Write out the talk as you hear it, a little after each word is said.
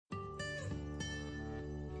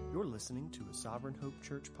You're listening to a Sovereign Hope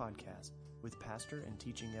Church podcast with pastor and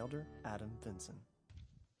teaching elder Adam Vinson.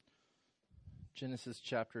 Genesis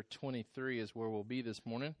chapter 23 is where we'll be this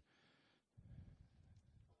morning.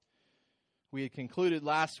 We had concluded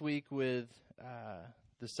last week with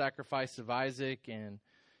the sacrifice of Isaac and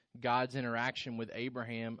God's interaction with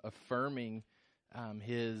Abraham, affirming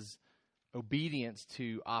his obedience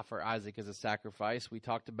to offer Isaac as a sacrifice. We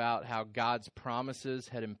talked about how God's promises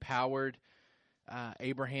had empowered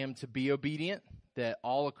Abraham to be obedient, that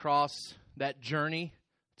all across that journey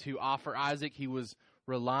to offer Isaac, he was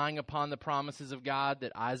relying upon the promises of God,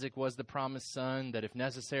 that Isaac was the promised son, that if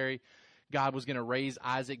necessary, God was going to raise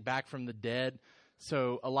Isaac back from the dead.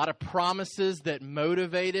 So a lot of promises that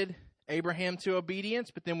motivated Abraham to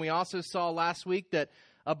obedience. But then we also saw last week that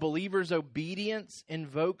a believer's obedience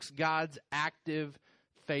invokes God's active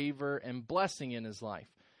favor and blessing in his life.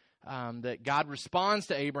 That God responds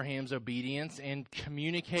to Abraham's obedience and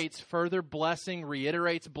communicates further blessing,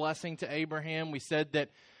 reiterates blessing to Abraham. We said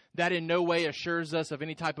that in no way assures us of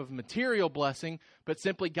any type of material blessing, but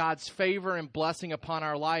simply God's favor and blessing upon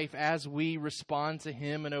our life as we respond to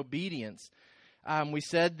Him in obedience. We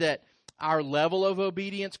said that our level of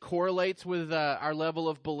obedience correlates with our level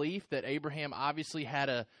of belief, that Abraham obviously had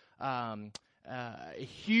a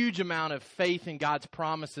huge amount of faith in God's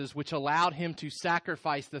promises, which allowed him to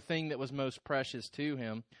sacrifice the thing that was most precious to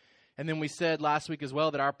him. And then we said last week as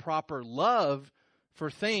well that our proper love for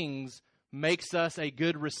things makes us a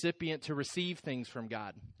good recipient to receive things from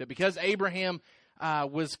God. That because Abraham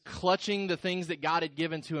was clutching the things that God had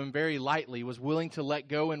given to him very lightly, was willing to let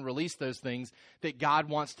go and release those things, that God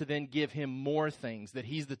wants to then give him more things, that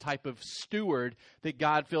he's the type of steward that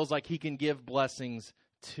God feels like He can give blessings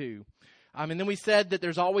to. And then we said that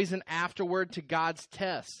there's always an afterword to God's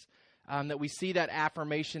tests, that we see that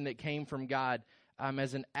affirmation that came from God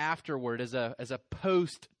as an afterword, as a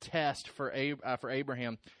post-test for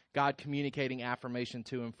Abraham, God communicating affirmation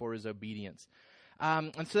to him for his obedience.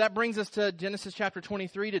 And so that brings us to Genesis chapter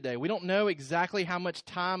 23 today. We don't know exactly how much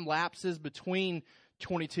time lapses between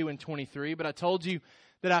 22 and 23, but I told you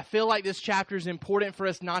that I feel like this chapter is important for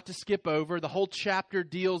us not to skip over. The whole chapter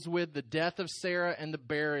deals with the death of Sarah and the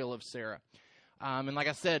burial of Sarah. And like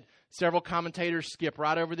I said, several commentators skip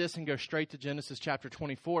right over this and go straight to Genesis chapter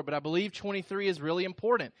 24. But I believe 23 is really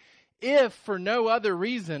important, if for no other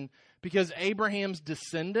reason, because Abraham's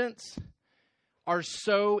descendants are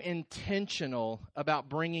so intentional about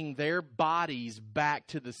bringing their bodies back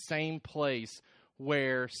to the same place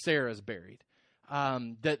where Sarah's buried.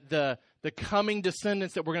 That the coming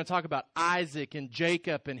descendants that we're going to talk about, Isaac and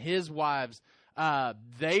Jacob and his wives,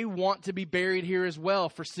 they want to be buried here as well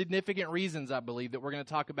for significant reasons, I believe, that we're going to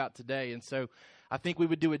talk about today. And so I think we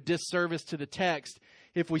would do a disservice to the text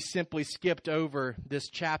if we simply skipped over this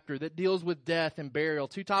chapter that deals with death and burial,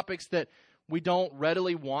 two topics that we don't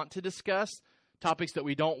readily want to discuss, topics that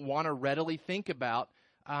we don't want to readily think about.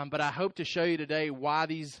 But I hope to show you today why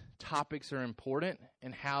these topics are important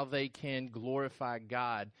and how they can glorify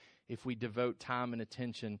God if we devote time and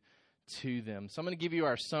attention to them. So I'm going to give you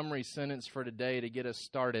our summary sentence for today to get us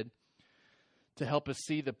started, to help us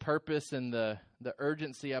see the purpose and the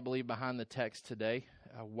urgency, I believe, behind the text today,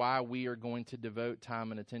 why we are going to devote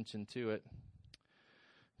time and attention to it.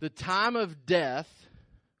 The time of death,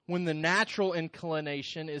 when the natural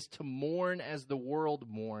inclination is to mourn as the world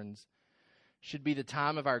mourns, should be the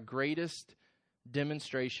time of our greatest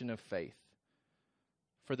demonstration of faith.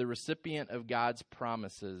 For the recipient of God's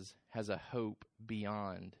promises has a hope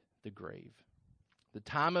beyond the grave. The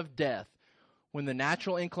time of death, when the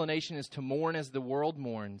natural inclination is to mourn as the world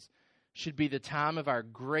mourns, should be the time of our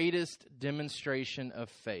greatest demonstration of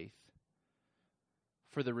faith.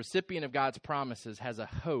 For the recipient of God's promises has a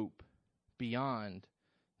hope beyond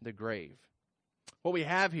the grave. What we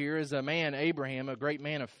have here is a man, Abraham, a great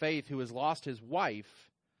man of faith, who has lost his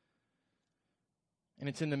wife. And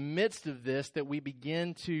it's in the midst of this that we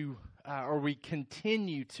begin to, we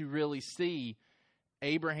continue to really see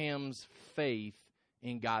Abraham's faith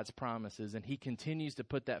in God's promises. And he continues to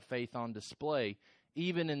put that faith on display,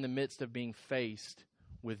 even in the midst of being faced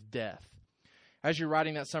with death. As you're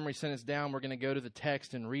writing that summary sentence down, we're going to go to the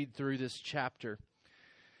text and read through this chapter.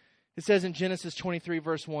 It says in Genesis 23,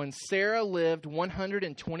 verse 1, Sarah lived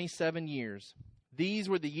 127 years. These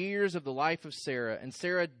were the years of the life of Sarah, and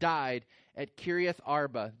Sarah died at Kiriath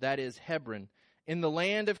Arba, that is Hebron, in the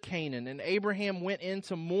land of Canaan. And Abraham went in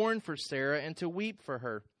to mourn for Sarah and to weep for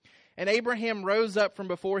her. And Abraham rose up from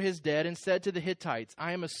before his dead and said to the Hittites,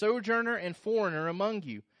 I am a sojourner and foreigner among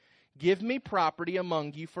you. Give me property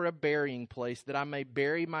among you for a burying place, that I may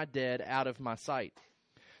bury my dead out of my sight.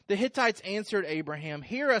 The Hittites answered Abraham,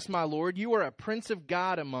 "Hear us, my lord. You are a prince of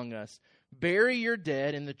God among us. Bury your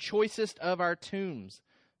dead in the choicest of our tombs.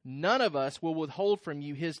 None of us will withhold from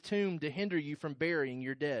you his tomb to hinder you from burying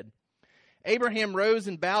your dead." Abraham rose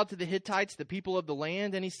and bowed to the Hittites, the people of the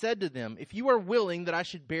land, and he said to them, "If you are willing that I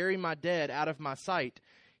should bury my dead out of my sight,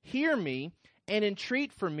 hear me and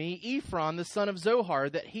entreat for me Ephron the son of Zohar,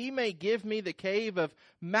 that he may give me the cave of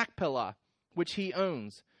Machpelah, which he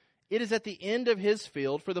owns. It is at the end of his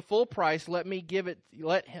field. For the full price let him give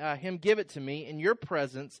it to me in your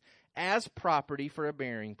presence as property for a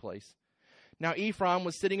burying place." Now Ephron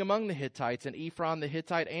was sitting among the Hittites, and Ephron the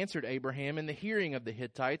Hittite answered Abraham in the hearing of the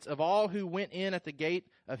Hittites, of all who went in at the gate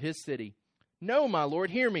of his city, "No, my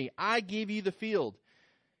lord, hear me. I give you the field,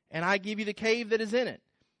 and I give you the cave that is in it.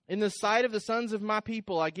 In the sight of the sons of my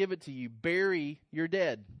people I give it to you. Bury your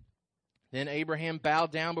dead." Then Abraham bowed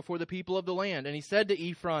down before the people of the land, and he said to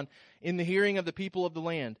Ephron in the hearing of the people of the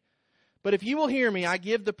land, "But if you will hear me, I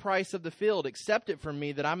give the price of the field. Accept it from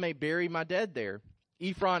me, that I may bury my dead there."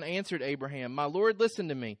 Ephron answered Abraham, "My lord, listen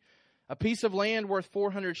to me. A piece of land worth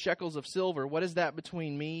 400 shekels of silver. What is that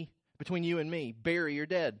between you and me? Bury your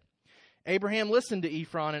dead." Abraham listened to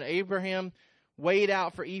Ephron, and Abraham weighed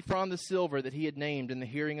out for Ephron the silver that he had named in the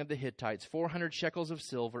hearing of the Hittites, 400 shekels of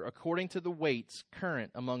silver, according to the weights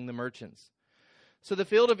current among the merchants. So the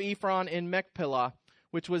field of Ephron in Machpelah,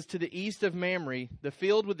 which was to the east of Mamre, the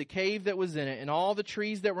field with the cave that was in it, and all the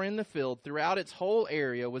trees that were in the field, throughout its whole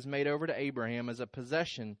area, was made over to Abraham as a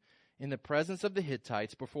possession in the presence of the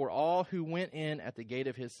Hittites before all who went in at the gate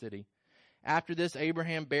of his city. After this,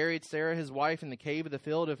 Abraham buried Sarah his wife in the cave of the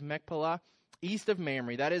field of Machpelah, east of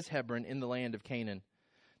Mamre, that is Hebron, in the land of Canaan.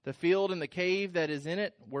 The field and the cave that is in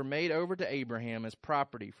it were made over to Abraham as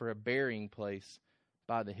property for a burying place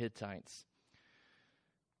by the Hittites.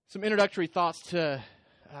 Some introductory thoughts to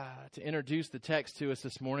introduce the text to us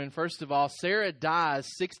this morning. First of all, Sarah dies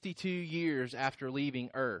 62 years after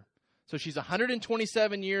leaving Ur. So she's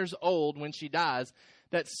 127 years old when she dies.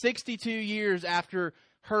 That's 62 years after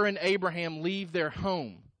her and Abraham leave their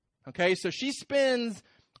home. Okay, so she spends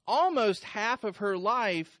almost half of her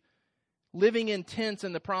life living in tents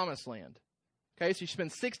in the Promised Land. Okay, so she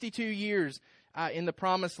spends 62 years in the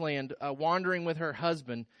Promised Land wandering with her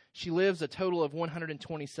husband. She lives a total of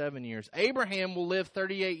 127 years. Abraham will live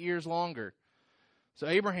 38 years longer. So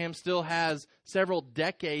Abraham still has several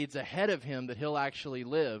decades ahead of him that he'll actually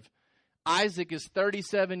live. Isaac is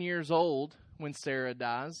 37 years old when Sarah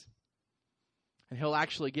dies. And he'll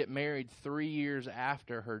actually get married 3 years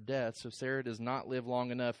after her death. So Sarah does not live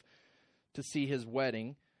long enough to see his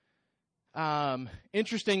wedding.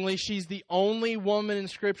 Interestingly, she's the only woman in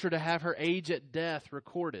Scripture to have her age at death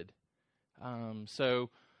recorded. So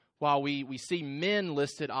while we see men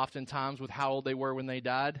listed oftentimes with how old they were when they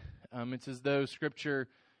died, it's as though Scripture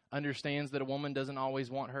understands that a woman doesn't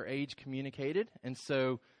always want her age communicated, and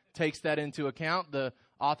so takes that into account. The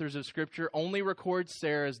authors of Scripture only record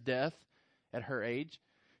Sarah's death at her age.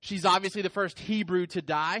 She's obviously the first Hebrew to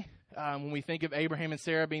die. When we think of Abraham and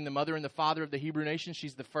Sarah being the mother and the father of the Hebrew nation,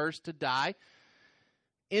 she's the first to die.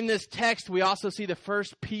 In this text, we also see the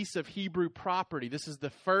first piece of Hebrew property. This is the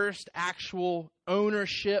first actual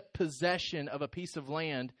ownership, possession of a piece of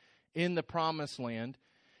land in the Promised Land.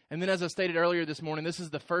 And then, as I stated earlier this morning, this is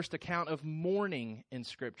the first account of mourning in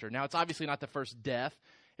Scripture. Now, it's obviously not the first death.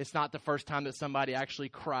 It's not the first time that somebody actually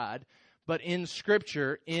cried. But in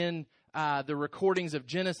Scripture, in the recordings of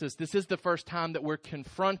Genesis, this is the first time that we're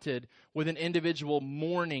confronted with an individual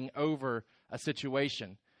mourning over a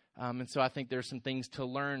situation. And so I think there's some things to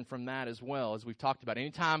learn from that as well, as we've talked about.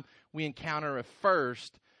 Anytime we encounter a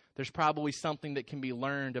first, there's probably something that can be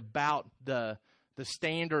learned about the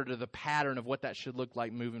standard or the pattern of what that should look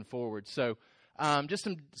like moving forward. So just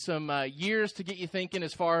some years to get you thinking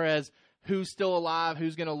as far as who's still alive,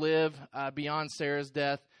 who's going to live beyond Sarah's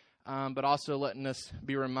death, but also letting us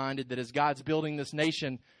be reminded that as God's building this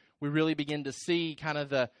nation, we really begin to see kind of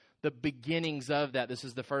the beginnings of that. This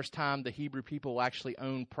is the first time the Hebrew people will actually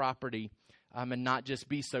own property and not just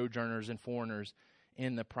be sojourners and foreigners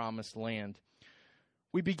in the Promised Land.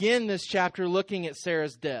 We begin this chapter looking at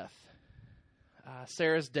Sarah's death.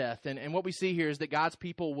 And what we see here is that God's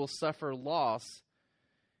people will suffer loss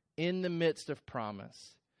in the midst of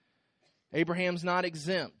promise. Abraham's not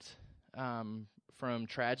exempt from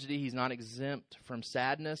tragedy. He's not exempt from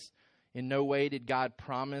sadness. In no way did God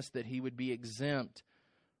promise that he would be exempt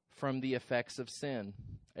from the effects of sin.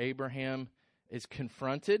 Abraham is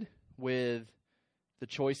confronted with the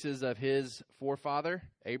choices of his forefather,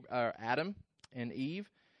 Adam and Eve,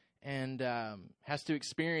 and has to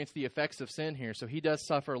experience the effects of sin here. So he does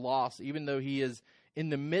suffer loss, even though he is in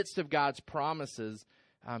the midst of God's promises.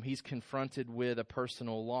 he's confronted with a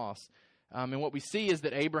personal loss. And what we see is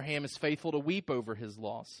that Abraham is faithful to weep over his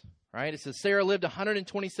loss. Right? It says Sarah lived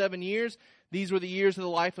 127 years. These were the years of the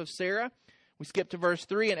life of Sarah. We skip to verse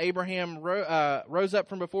 3, and Abraham rose up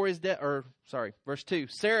from before his death. Verse 2.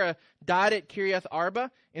 Sarah died at Kiriath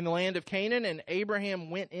Arba in the land of Canaan, and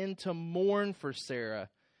Abraham went in to mourn for Sarah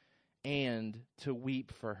and to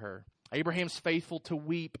weep for her. Abraham's faithful to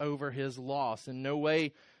weep over his loss. In no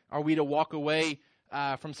way are we to walk away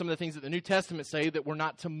from some of the things that the New Testament say, that we're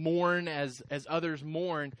not to mourn as others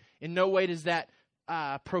mourn. In no way does that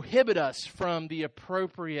prohibit us from the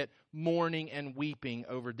appropriate mourning and weeping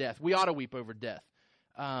over death. We ought to weep over death.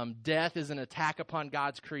 Death is an attack upon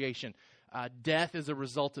God's creation. Death is a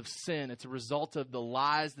result of sin. It's a result of the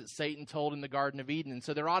lies that Satan told in the Garden of Eden. And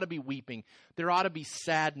so there ought to be weeping. There ought to be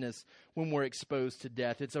sadness when we're exposed to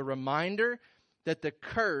death. It's a reminder that the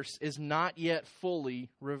curse is not yet fully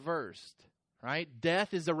reversed. Right?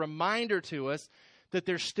 Death is a reminder to us that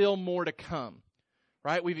there's still more to come.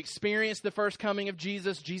 Right? We've experienced the first coming of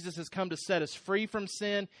Jesus. Jesus has come to set us free from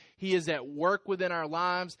sin. He is at work within our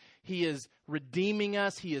lives. He is redeeming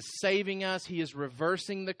us. He is saving us. He is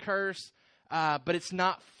reversing the curse. But it's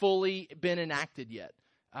not fully been enacted yet.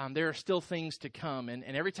 There are still things to come. And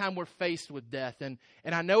every time we're faced with death, and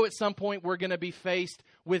I know at some point we're going to be faced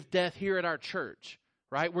with death here at our church.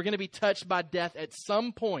 Right? We're going to be touched by death at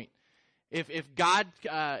some point.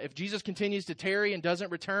 If Jesus continues to tarry and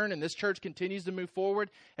doesn't return, and this church continues to move forward,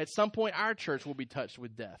 at some point our church will be touched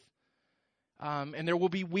with death. And there will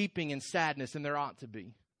be weeping and sadness, and there ought to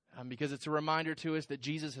be. Because it's a reminder to us that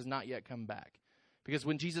Jesus has not yet come back. Because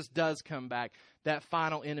when Jesus does come back, that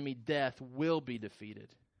final enemy, death, will be defeated.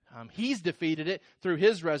 He's defeated it through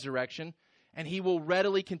his resurrection, and he will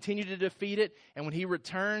readily continue to defeat it. And when he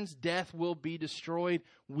returns, death will be destroyed.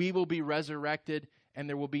 We will be resurrected. And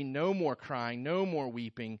there will be no more crying, no more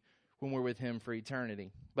weeping when we're with him for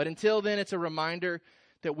eternity. But until then, it's a reminder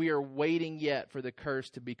that we are waiting yet for the curse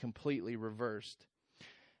to be completely reversed.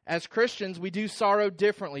 As Christians, we do sorrow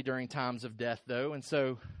differently during times of death, though. And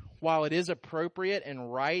so while it is appropriate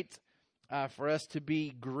and right for us to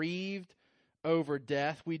be grieved over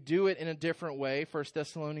death, we do it in a different way. 1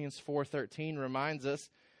 Thessalonians 4:13 reminds us,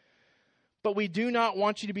 "But we do not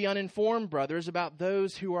want you to be uninformed, brothers, about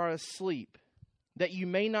those who are asleep, that you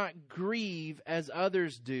may not grieve as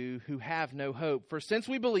others do who have no hope. For since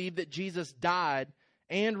we believe that Jesus died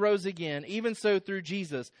and rose again, even so through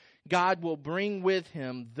Jesus, God will bring with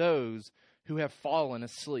him those who have fallen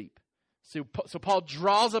asleep." So Paul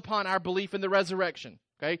draws upon our belief in the resurrection.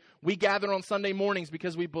 Okay? We gather on Sunday mornings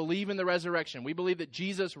because we believe in the resurrection. We believe that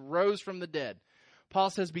Jesus rose from the dead. Paul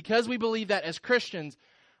says because we believe that as Christians,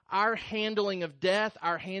 our handling of death,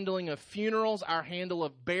 our handling of funerals, our handle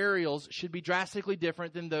of burials should be drastically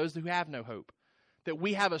different than those who have no hope. That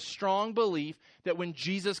we have a strong belief that when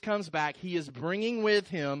Jesus comes back, he is bringing with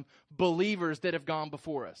him believers that have gone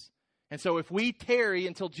before us. And so if we tarry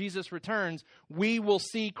until Jesus returns, we will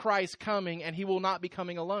see Christ coming, and he will not be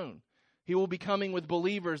coming alone. He will be coming with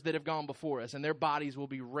believers that have gone before us, and their bodies will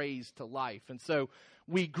be raised to life. And so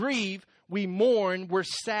we grieve, we mourn, we're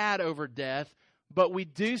sad over death, but we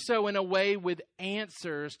do so in a way with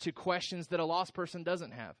answers to questions that a lost person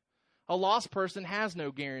doesn't have. A lost person has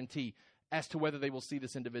no guarantee as to whether they will see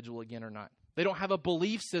this individual again or not. They don't have a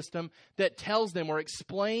belief system that tells them or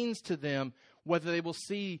explains to them whether they will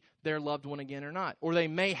see their loved one again or not. Or they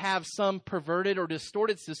may have some perverted or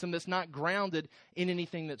distorted system that's not grounded in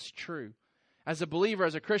anything that's true. As a believer,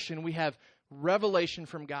 as a Christian, we have revelation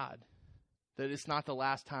from God that it's not the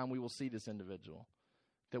last time we will see this individual,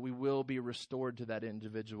 that we will be restored to that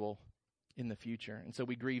individual in the future. And so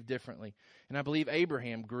we grieve differently. And I believe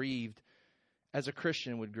Abraham grieved as a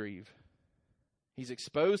Christian would grieve. He's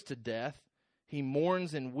exposed to death. He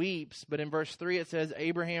mourns and weeps. But in verse 3 it says,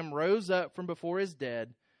 Abraham rose up from before his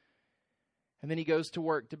dead, and then he goes to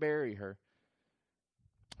work to bury her.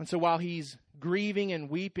 And so while he's grieving and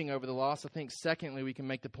weeping over the loss, I think secondly we can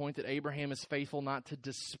make the point that Abraham is faithful not to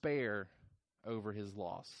despair over his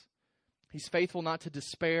loss. He's faithful not to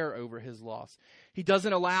despair over his loss. He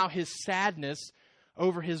doesn't allow his sadness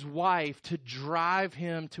over his wife to drive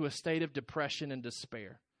him to a state of depression and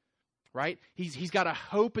despair. Right? He's got a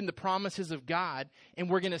hope in the promises of God, and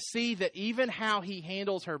we're going to see that even how he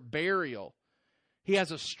handles her burial, he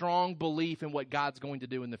has a strong belief in what God's going to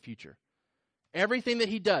do in the future. Everything that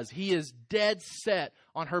he does, he is dead set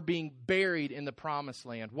on her being buried in the promised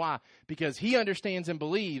land. Why? Because he understands and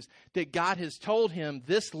believes that God has told him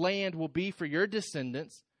this land will be for your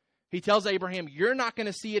descendants. He tells Abraham, you're not going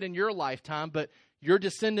to see it in your lifetime, but Your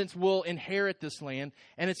descendants will inherit this land,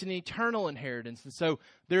 and it's an eternal inheritance. And so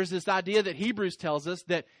there's this idea that Hebrews tells us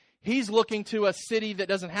that he's looking to a city that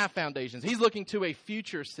doesn't have foundations. He's looking to a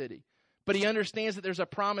future city. But he understands that there's a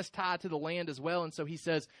promise tied to the land as well. And so he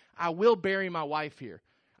says, I will bury my wife here.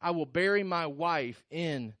 I will bury my wife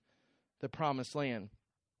in the promised land.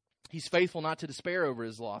 He's faithful not to despair over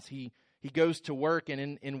his loss. He goes to work,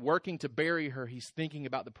 and in working to bury her, he's thinking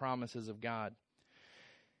about the promises of God.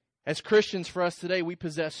 As Christians, for us today, we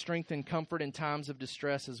possess strength and comfort in times of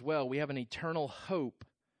distress as well. We have an eternal hope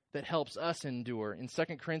that helps us endure. In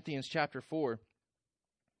 2 Corinthians chapter 4,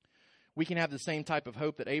 we can have the same type of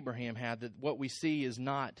hope that Abraham had, that what we see is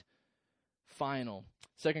not final.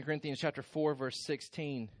 2 Corinthians chapter 4, verse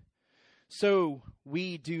 16. So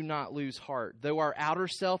we do not lose heart. Though our outer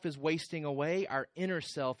self is wasting away, our inner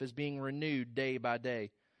self is being renewed day by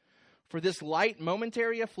day. For this light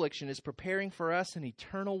momentary affliction is preparing for us an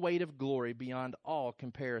eternal weight of glory beyond all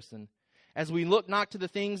comparison. As we look not to the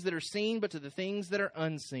things that are seen, but to the things that are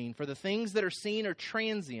unseen. For the things that are seen are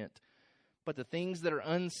transient, but the things that are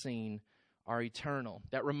unseen are eternal.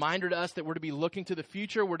 That reminder to us that we're to be looking to the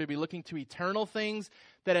future, we're to be looking to eternal things,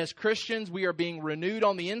 that as Christians we are being renewed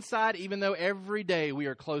on the inside, even though every day we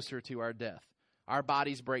are closer to our death. Our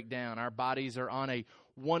bodies break down. Our bodies are on a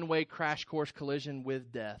one-way crash course collision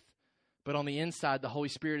with death. But on the inside, the Holy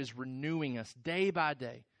Spirit is renewing us day by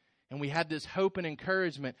day. And we have this hope and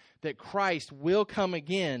encouragement that Christ will come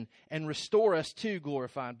again and restore us to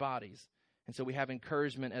glorified bodies. And so we have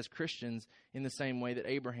encouragement as Christians in the same way that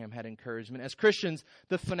Abraham had encouragement. As Christians,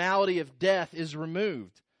 the finality of death is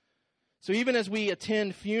removed. So even as we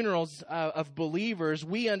attend funerals of believers,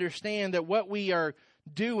 we understand that what we are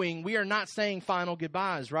doing, we are not saying final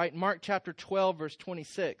goodbyes, right? Mark chapter 12, verse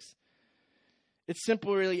 26. It's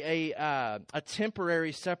simply a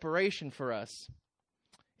temporary separation for us.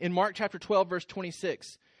 In Mark chapter 12, verse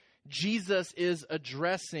 26, Jesus is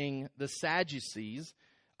addressing the Sadducees.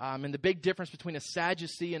 And the big difference between a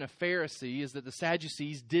Sadducee and a Pharisee is that the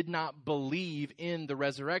Sadducees did not believe in the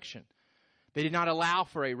resurrection. They did not allow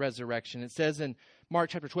for a resurrection. It says in Mark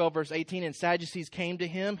chapter 12, verse 18, and Sadducees came to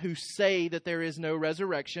him who say that there is no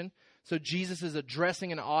resurrection. So Jesus is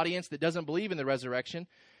addressing an audience that doesn't believe in the resurrection.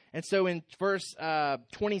 And so in verse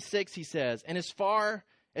 26, he says, and as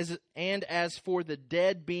for the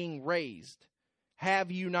dead being raised,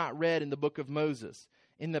 have you not read in the book of Moses,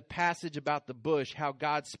 in the passage about the bush, how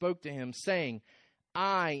God spoke to him, saying,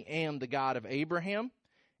 I am the God of Abraham,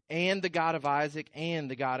 and the God of Isaac,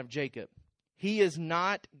 and the God of Jacob. He is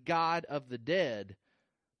not God of the dead,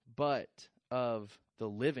 but of the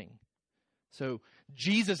living. So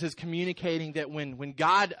Jesus is communicating that when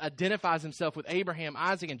God identifies himself with Abraham,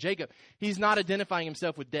 Isaac, and Jacob, he's not identifying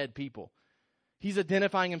himself with dead people. He's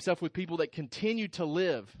identifying himself with people that continue to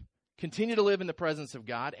live in the presence of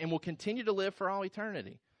God, and will continue to live for all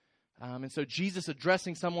eternity. And so Jesus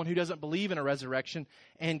addressing someone who doesn't believe in a resurrection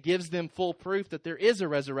and gives them full proof that there is a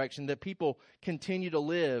resurrection, that people continue to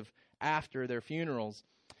live after their funerals.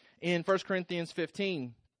 In 1 Corinthians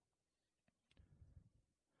 15,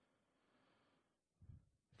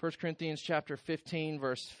 1 Corinthians chapter 15,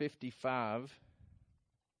 verse 55.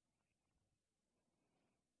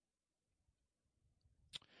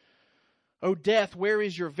 O death, where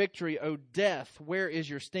is your victory? O death, where is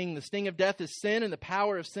your sting? The sting of death is sin, and the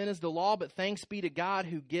power of sin is the law. But thanks be to God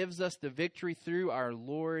who gives us the victory through our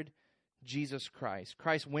Lord Jesus Christ.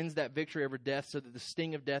 Christ wins that victory over death so that the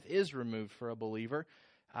sting of death is removed for a believer.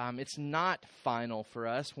 It's not final for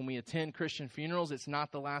us. When we attend Christian funerals, it's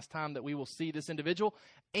not the last time that we will see this individual,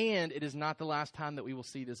 and it is not the last time that we will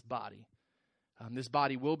see this body. This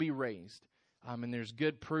body will be raised. And there's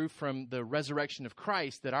good proof from the resurrection of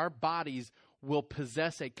Christ that our bodies will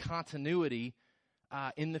possess a continuity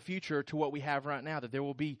in the future to what we have right now, that there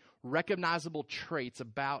will be recognizable traits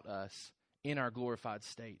about us in our glorified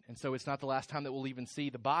state. And so it's not the last time that we'll even see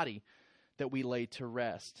the body that we lay to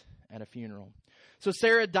rest at a funeral. So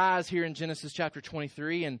Sarah dies here in Genesis chapter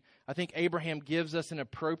 23, and I think Abraham gives us an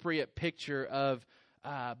appropriate picture of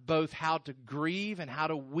both how to grieve and how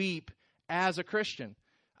to weep as a Christian.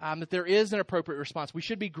 That there is an appropriate response. We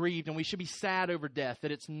should be grieved and we should be sad over death,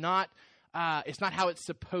 that it's not how it's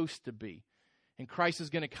supposed to be. And Christ is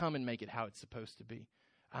going to come and make it how it's supposed to be.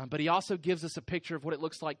 But he also gives us a picture of what it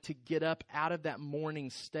looks like to get up out of that mourning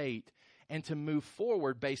state and to move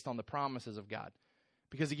forward based on the promises of God.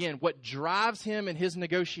 Because again, what drives him in his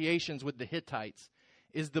negotiations with the Hittites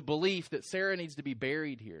is the belief that Sarah needs to be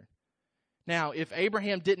buried here. Now, if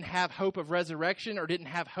Abraham didn't have hope of resurrection or didn't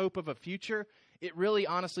have hope of a future, it really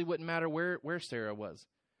honestly wouldn't matter where Sarah was.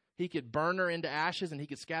 He could burn her into ashes, and he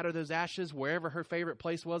could scatter those ashes wherever her favorite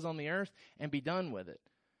place was on the earth and be done with it.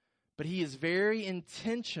 But he is very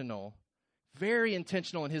intentional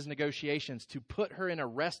in his negotiations to put her in a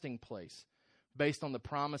resting place based on the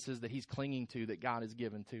promises that he's clinging to that God has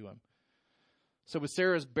given to him. So with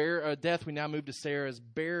Sarah's death, we now move to Sarah's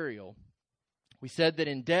burial. We said that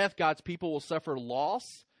in death, God's people will suffer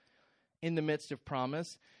loss in the midst of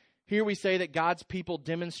promise. Here we say that God's people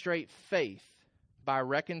demonstrate faith by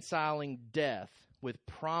reconciling death with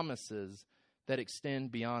promises that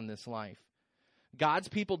extend beyond this life. God's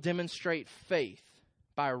people demonstrate faith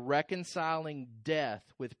by reconciling death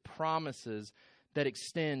with promises that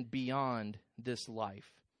extend beyond this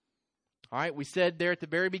life. All right, we said there at the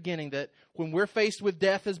very beginning that when we're faced with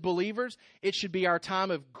death as believers, it should be our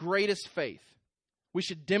time of greatest faith. We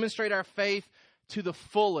should demonstrate our faith to the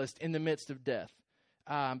fullest in the midst of death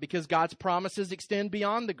because God's promises extend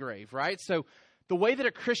beyond the grave, right? So the way that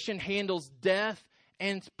a Christian handles death,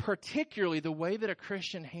 and particularly the way that a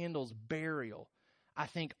Christian handles burial, I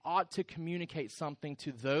think ought to communicate something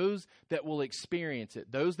to those that will experience it,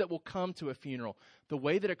 those that will come to a funeral. The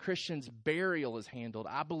way that a Christian's burial is handled,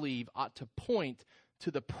 I believe, ought to point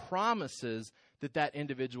to the promises that that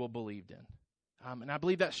individual believed in. And I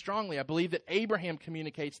believe that strongly. I believe that Abraham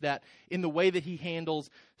communicates that in the way that he handles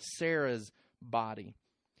Sarah's body.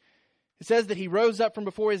 It says that he rose up from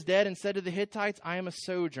before his dead and said to the Hittites, I am a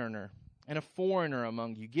sojourner and a foreigner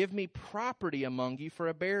among you. Give me property among you for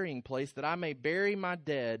a burying place, that I may bury my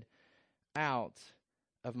dead out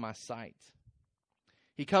of my sight.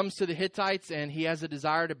 He comes to the Hittites and he has a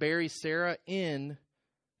desire to bury Sarah in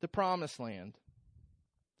the promised land.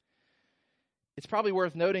 It's probably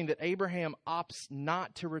worth noting that Abraham opts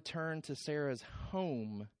not to return to Sarah's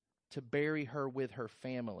home to bury her with her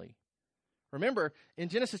family. Remember, in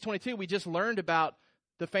Genesis 22, we just learned about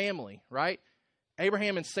the family, right?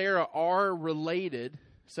 Abraham and Sarah are related.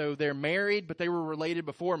 So they're married, but they were related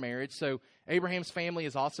before marriage. So Abraham's family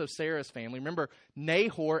is also Sarah's family. Remember,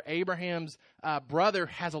 Nahor, Abraham's brother,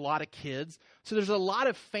 has a lot of kids. So there's a lot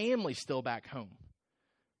of family still back home.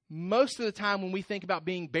 Most of the time when we think about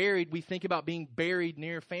being buried, we think about being buried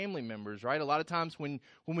near family members, right? A lot of times when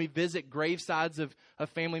we visit gravesides of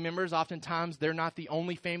family members, oftentimes they're not the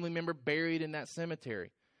only family member buried in that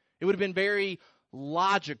cemetery. It would have been very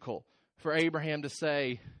logical for Abraham to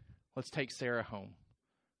say, let's take Sarah home,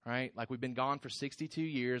 right? Like, we've been gone for 62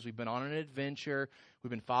 years. We've been on an adventure.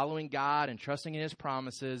 We've been following God and trusting in his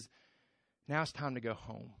promises. Now it's time to go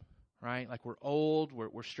home. Right? Like, we're old,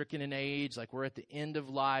 we're stricken in age, like we're at the end of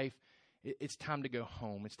life. It's time to go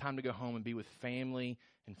home. It's time to go home and be with family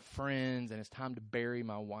and friends, and it's time to bury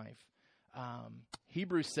my wife.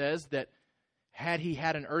 Hebrews says that had he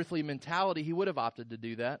had an earthly mentality, he would have opted to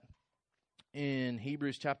do that. In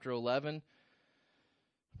Hebrews chapter 11,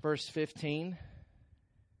 verse 15,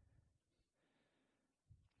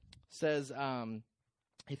 says,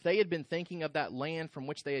 if they had been thinking of that land from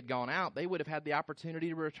which they had gone out, they would have had the opportunity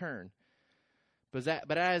to return.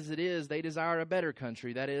 But as it is, they desire a better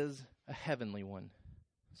country, that is, a heavenly one.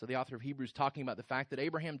 So the author of Hebrews talking about the fact that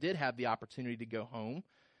Abraham did have the opportunity to go home.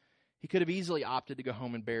 He could have easily opted to go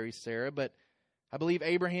home and bury Sarah, but I believe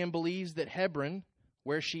Abraham believes that Hebron,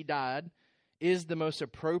 where she died, is the most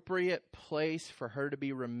appropriate place for her to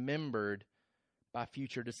be remembered by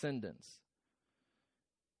future descendants.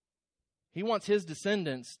 He wants his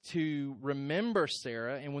descendants to remember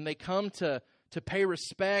Sarah, and when they come to pay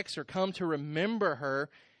respects or come to remember her,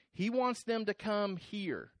 he wants them to come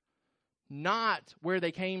here, not where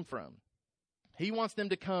they came from. He wants them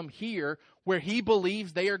to come here where he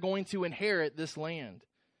believes they are going to inherit this land.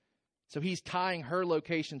 So he's tying her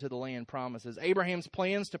location to the land promises. Abraham's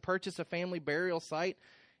plans to purchase a family burial site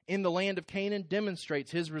in the land of Canaan demonstrates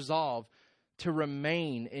his resolve to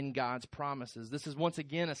remain in God's promises. This is once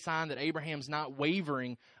again a sign that Abraham's not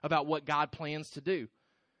wavering about what God plans to do.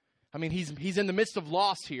 I mean, he's in the midst of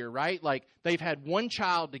loss here, right? Like, they've had one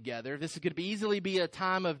child together. This could easily be a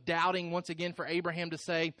time of doubting once again for Abraham to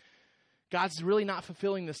say, God's really not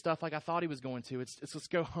fulfilling this stuff like I thought he was going to. It's let's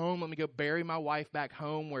go home. Let me go bury my wife back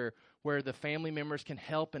home where the family members can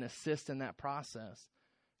help and assist in that process.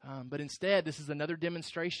 But instead, this is another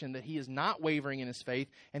demonstration that he is not wavering in his faith,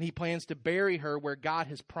 and he plans to bury her where God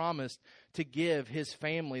has promised to give his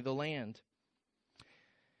family the land.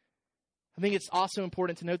 I think it's also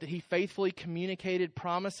important to note that he faithfully communicated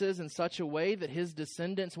promises in such a way that his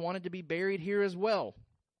descendants wanted to be buried here as well.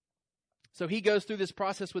 So he goes through this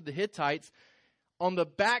process with the Hittites. On the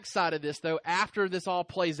backside of this, though, after this all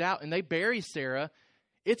plays out and they bury Sarah,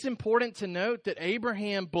 it's important to note that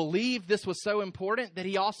Abraham believed this was so important that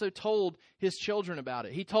he also told his children about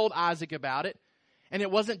it. He told Isaac about it, And it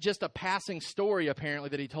wasn't just a passing story, apparently,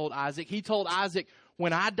 that he told Isaac. He told Isaac,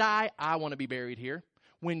 when I die, I want to be buried here.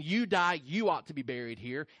 When you die, you ought to be buried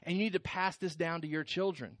here. And you need to pass this down to your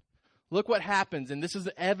children. Look what happens. And this is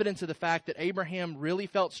the evidence of the fact that Abraham really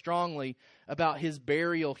felt strongly about his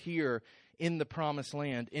burial here in the promised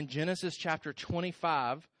land. In Genesis chapter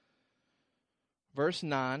 25, verse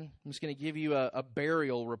 9, I'm just going to give you a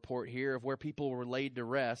burial report here of where people were laid to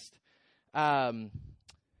rest.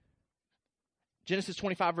 Genesis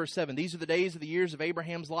 25, verse 7, these are the days of the years of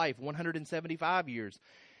Abraham's life, 175 years.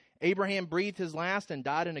 Abraham breathed his last and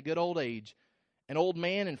died in a good old age, an old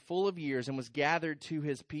man and full of years, and was gathered to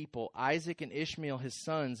his people. Isaac and Ishmael, his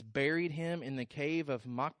sons, buried him in the cave of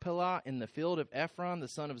Machpelah in the field of Ephron, the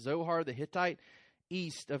son of Zohar the Hittite,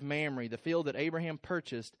 east of Mamre, the field that Abraham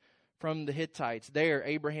purchased from the Hittites. There,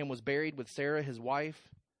 Abraham was buried with Sarah, his wife.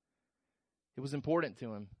 It was important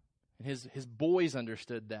to him, and his boys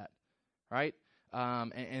understood that, right?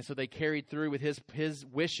 And so they carried through with his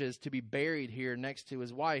wishes to be buried here next to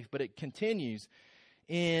his wife. But it continues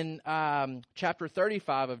in chapter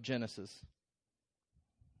 35 of Genesis.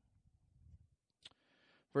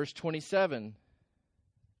 Verse 27.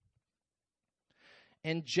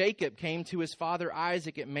 And Jacob came to his father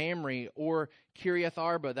Isaac at Mamre, or Kiriath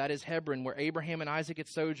Arba, that is Hebron, where Abraham and Isaac had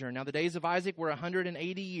sojourned. Now the days of Isaac were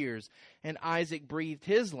 180 years, and Isaac breathed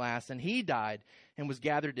his last, and he died, and was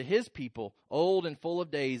gathered to his people, old and full of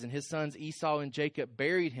days, and his sons Esau and Jacob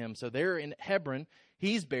buried him. So there in Hebron,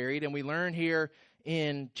 he's buried, and we learn here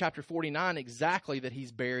in chapter 49 exactly that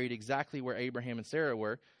he's buried exactly where Abraham and Sarah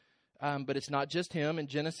were. But it's not just him. In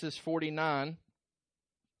Genesis 49,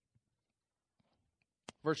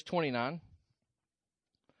 verse 29.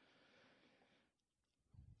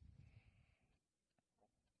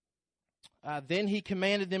 Then he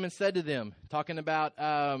commanded them and said to them, talking about,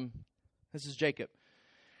 this is Jacob,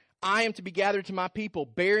 I am to be gathered to my people.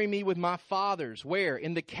 Bury me with my fathers. Where?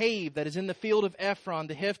 In the cave that is in the field of Ephron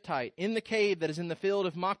the Hittite, in the cave that is in the field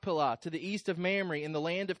of Machpelah, to the east of Mamre, in the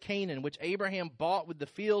land of Canaan, which Abraham bought with the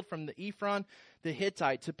field from the Ephron the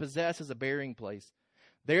Hittite to possess as a burying place.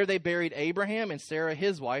 There they buried Abraham and Sarah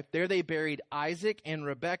his wife. There they buried Isaac and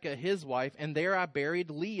Rebekah his wife. And there I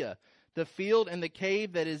buried Leah. The field and the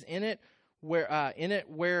cave that is in it were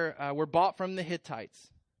bought from the Hittites.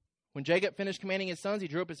 When Jacob finished commanding his sons, he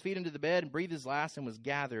drew up his feet into the bed and breathed his last and was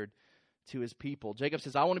gathered to his people. Jacob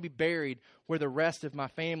says, I want to be buried where the rest of my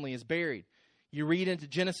family is buried. You read into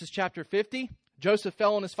Genesis chapter 50. Joseph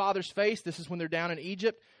fell on his father's face. This is when they're down in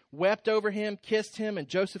Egypt. Wept over him, kissed him, and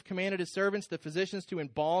Joseph commanded his servants, the physicians, to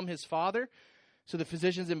embalm his father. So the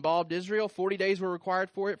physicians embalmed Israel. 40 days were required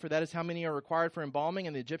for it, for that is how many are required for embalming.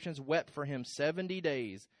 And the Egyptians wept for him 70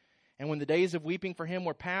 days. And when the days of weeping for him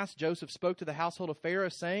were past, Joseph spoke to the household of Pharaoh,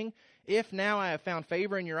 saying, If now I have found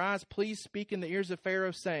favor in your eyes, please speak in the ears of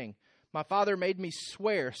Pharaoh, saying, My father made me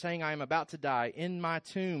swear, saying, I am about to die. In my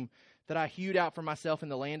tomb that I hewed out for myself in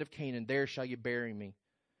the land of Canaan, there shall you bury me.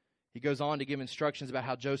 He goes on to give instructions about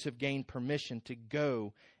how Joseph gained permission to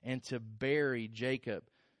go and to bury Jacob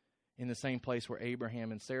in the same place where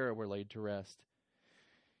Abraham and Sarah were laid to rest.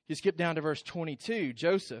 You skip down to verse 22,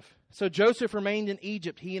 Joseph. So Joseph remained in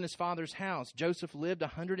Egypt, he and his father's house. Joseph lived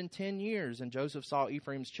 110 years, and Joseph saw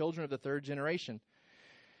Ephraim's children of the third generation.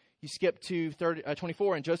 You skip to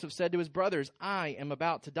 24, and Joseph said to his brothers, I am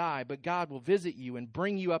about to die, but God will visit you and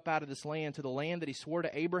bring you up out of this land to the land that he swore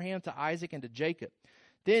to Abraham, to Isaac, and to Jacob.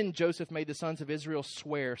 Then Joseph made the sons of Israel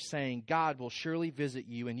swear, saying, God will surely visit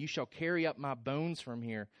you, and you shall carry up my bones from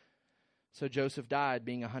here. So Joseph died,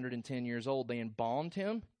 being 110 years old. They embalmed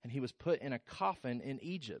him, and he was put in a coffin in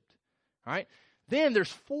Egypt. All right? Then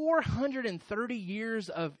there's 430 years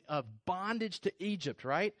of bondage to Egypt,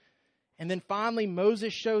 right? And then finally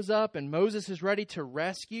Moses shows up, and Moses is ready to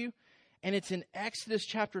rescue. And it's in Exodus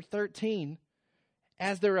chapter 13,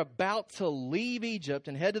 as they're about to leave Egypt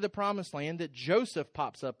and head to the promised land, that Joseph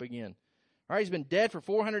pops up again. All right? He's been dead for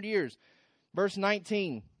 400 years. Verse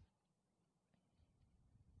 19.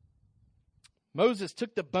 Moses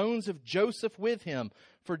took the bones of Joseph with him,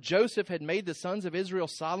 for Joseph had made the sons of Israel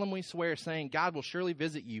solemnly swear, saying, God will surely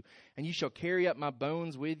visit you, and you shall carry up my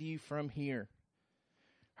bones with you from here.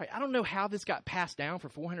 All right, I don't know how this got passed down for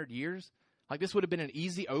 400 years. Like, this would have been an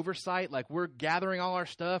easy oversight. Like, we're gathering all our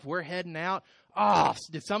stuff. We're heading out. Oh,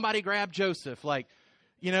 did somebody grab Joseph? Like,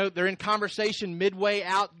 you know, they're in conversation midway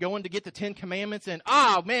out going to get the 10 Commandments, and,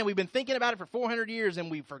 oh, man, we've been thinking about it for 400 years, and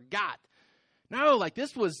we forgot. No, like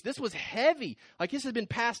this was heavy. Like this has been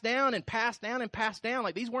passed down and passed down and passed down.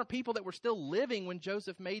 Like these weren't people that were still living when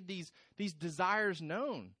Joseph made these desires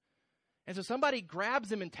known. And so somebody grabs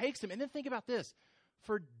him and takes him. And then think about this.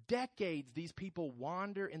 For decades, these people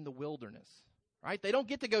wander in the wilderness. right? They don't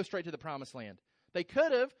get to go straight to the promised land. They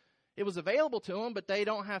could have. It was available to them, but they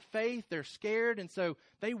don't have faith. They're scared, and so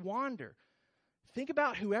they wander. Think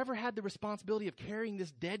about whoever had the responsibility of carrying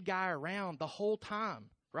this dead guy around the whole time,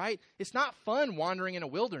 right? It's not fun wandering in a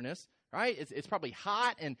wilderness, right? It's probably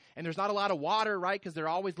hot, and there's not a lot of water, right, because they're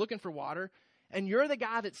always looking for water. And you're the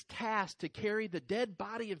guy that's tasked to carry the dead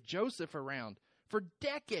body of Joseph around for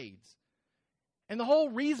decades. And the whole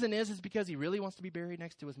reason is because he really wants to be buried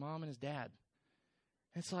next to his mom and his dad.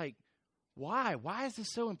 And it's like, why? Why is this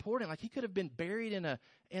so important? Like, he could have been buried in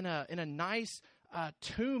a nice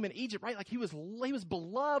tomb in Egypt, right? Like, he was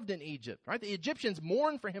beloved in Egypt, right? The Egyptians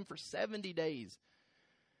mourned for him for 70 days.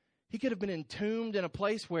 He could have been entombed in a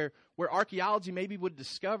place where archaeology maybe would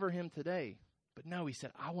discover him today. But no, he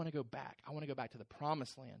said, I want to go back. I want to go back to the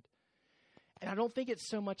promised land. And I don't think it's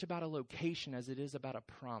so much about a location as it is about a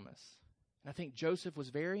promise. And I think Joseph was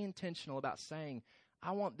very intentional about saying,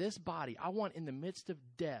 I want this body, I want in the midst of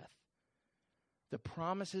death, the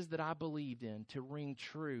promises that I believed in to ring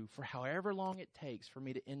true for however long it takes for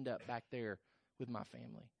me to end up back there with my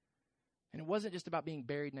family. And it wasn't just about being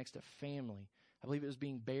buried next to family. I believe it was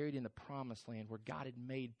being buried in the promised land where God had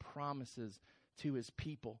made promises to his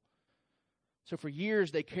people. So for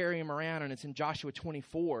years they carry him around, and it's in Joshua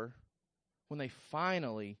 24 when they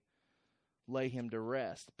finally lay him to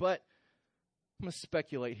rest. But I'm going to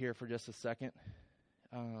speculate here for just a second.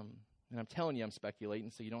 And I'm telling you I'm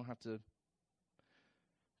speculating, so you don't have to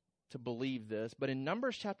believe this. But in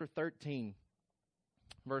Numbers chapter 13,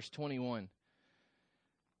 verse 21,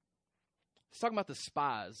 it's talking about the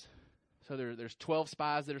spies. So there's 12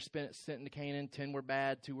 spies that are sent into Canaan. 10 were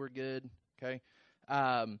bad, 2 were good. Okay,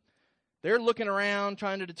 they're looking around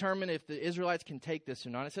trying to determine if the Israelites can take this or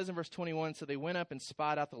not. It says in verse 21, so they went up and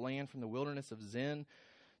spied out the land from the wilderness of Zin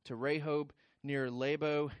to Rehob near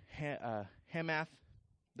Labo Hamath.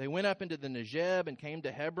 They went up into the Negeb and came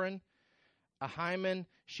to Hebron. Ahiman,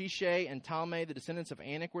 Shishai, and Talmai, the descendants of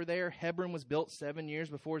Anak, were there. Hebron was built 7 years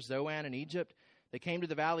before Zoan in Egypt. They came to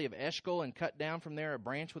the valley of Eshcol and cut down from there a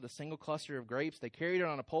branch with a single cluster of grapes. They carried it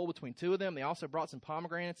on a pole between 2 of them. They also brought some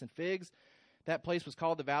pomegranates and figs. That place was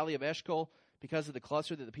called the valley of Eshcol because of the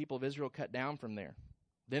cluster that the people of Israel cut down from there.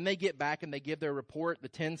 Then they get back and they give their report. The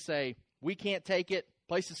 10 say, we can't take it.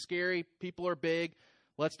 Place is scary. People are big.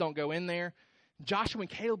 Let's don't go in there. Joshua and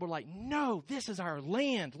Caleb were like, no, this is our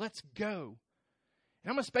land. Let's go. And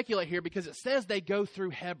I'm going to speculate here because it says they go through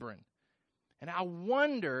Hebron. And I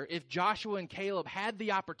wonder if Joshua and Caleb had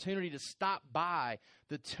the opportunity to stop by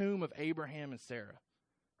the tomb of Abraham and Sarah,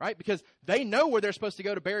 right? Because they know where they're supposed to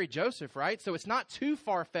go to bury Joseph, right? So it's not too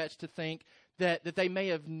far-fetched to think that they may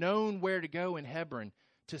have known where to go in Hebron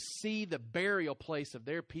to see the burial place of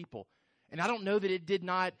their people. And I don't know that it did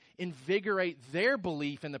not invigorate their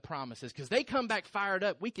belief in the promises, because they come back fired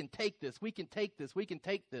up. We can take this. We can take this. We can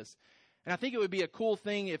take this. And I think it would be a cool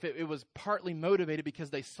thing if it was partly motivated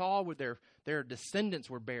because they saw where their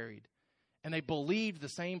descendants were buried. And they believed the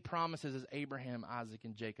same promises as Abraham, Isaac,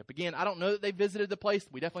 and Jacob. Again, I don't know that they visited the place.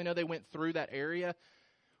 We definitely know they went through that area.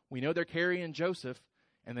 We know they're carrying Joseph,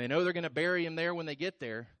 and they know they're going to bury him there when they get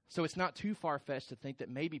there. So it's not too far-fetched to think that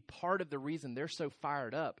maybe part of the reason they're so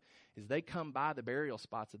fired up is they come by the burial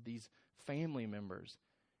spots of these family members,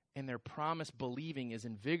 and their promise believing is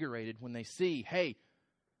invigorated when they see, hey,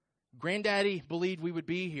 Granddaddy believed we would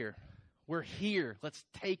be here. We're here. Let's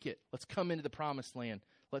take it. Let's come into the promised land.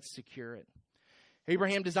 Let's secure it.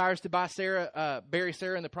 Abraham desires to bury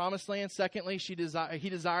Sarah in the promised land. Secondly, he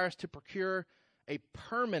desires to procure a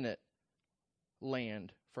permanent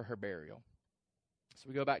land for her burial. So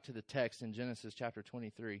we go back to the text in Genesis chapter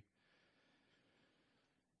 23.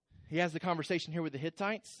 He has the conversation here with the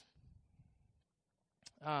Hittites.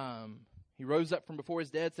 He rose up from before his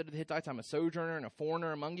dead, said to the Hittites, I'm a sojourner and a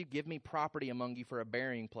foreigner among you. Give me property among you for a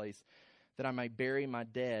burying place, that I may bury my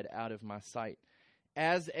dead out of my sight.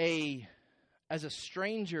 As a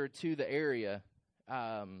stranger to the area,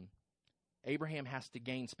 Abraham has to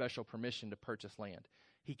gain special permission to purchase land.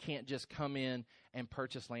 He can't just come in and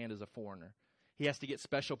purchase land as a foreigner. He has to get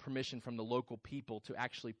special permission from the local people to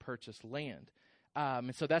actually purchase land.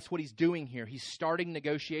 And so that's what he's doing here. He's starting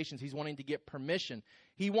negotiations. He's wanting to get permission.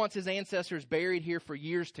 He wants his ancestors buried here for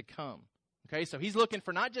years to come. Okay, so he's looking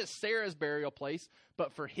for not just Sarah's burial place,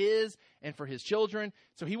 but for his and for his children.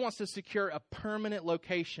 So he wants to secure a permanent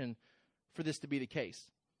location for this to be the case.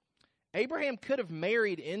 Abraham could have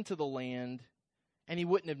married into the land, and he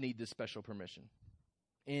wouldn't have needed this special permission.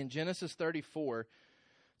 In Genesis 34,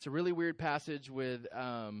 it's a really weird passage with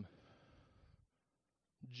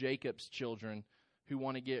Jacob's children who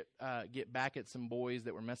want to get back at some boys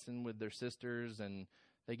that were messing with their sisters, and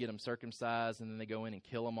they get them circumcised, and then they go in and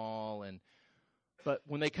kill them all. And But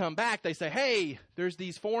when they come back, they say, hey, there's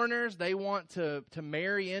these foreigners. They want to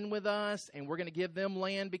marry in with us, and we're going to give them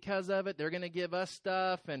land because of it. They're going to give us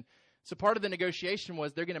stuff. And so part of the negotiation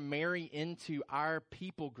was they're going to marry into our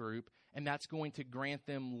people group, and that's going to grant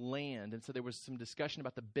them land. And so there was some discussion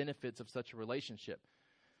about the benefits of such a relationship.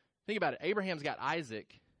 Think about it. Abraham's got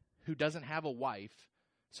Isaac, who doesn't have a wife.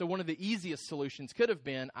 So one of the easiest solutions could have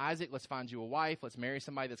been, Isaac, let's find you a wife. Let's marry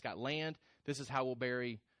somebody that's got land. This is how we'll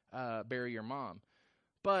bury your mom.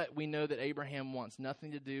 But we know that Abraham wants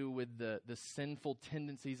nothing to do with the sinful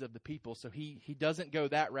tendencies of the people. So he doesn't go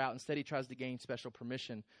that route. Instead, he tries to gain special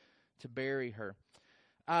permission to bury her.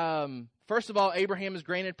 First of all, Abraham is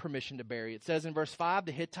granted permission to bury. It says in verse 5,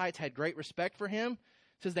 the Hittites had great respect for him.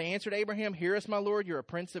 It says, they answered Abraham, hear us, my Lord, you're a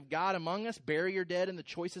prince of God among us. Bury your dead in the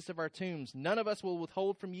choicest of our tombs. None of us will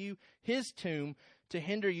withhold from you his tomb to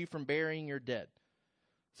hinder you from burying your dead.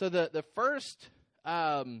 So the first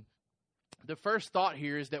thought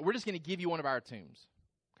here is that we're just going to give you one of our tombs.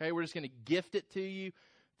 Okay, we're just going to gift it to you.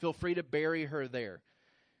 Feel free to bury her there.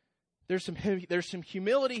 There's some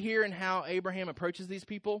humility here in how Abraham approaches these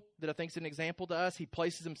people that I think is an example to us. He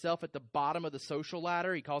places himself at the bottom of the social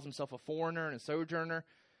ladder. He calls himself a foreigner and a sojourner.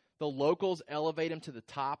 The locals elevate him to the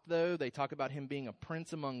top, though. They talk about him being a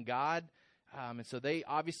prince among God. And so they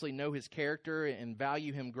obviously know his character and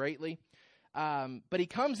value him greatly. But he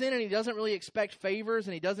comes in and he doesn't really expect favors,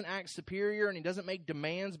 and he doesn't act superior, and he doesn't make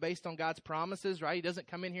demands based on God's promises, right? He doesn't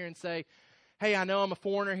come in here and say, hey, I know I'm a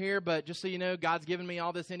foreigner here, but just so you know, God's given me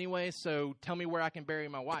all this anyway, so tell me where I can bury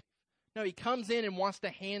my wife. No, he comes in and wants to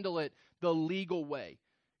handle it the legal way.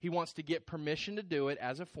 He wants to get permission to do it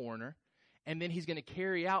as a foreigner, and then he's going to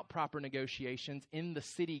carry out proper negotiations in the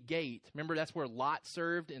city gate. Remember, that's where Lot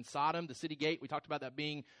served in Sodom, the city gate. We talked about that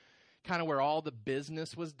being kind of where all the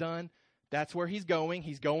business was done. That's where he's going.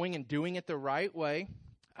 He's going and doing it the right way.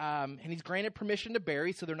 And he's granted permission to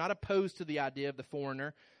bury, so they're not opposed to the idea of the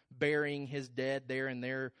foreigner burying his dead there in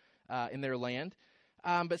their land.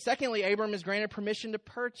 But secondly, Abram is granted permission to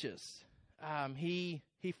purchase. He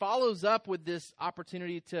follows up with this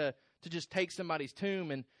opportunity to just take somebody's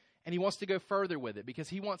tomb, and he wants to go further with it because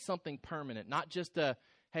he wants something permanent, not just a,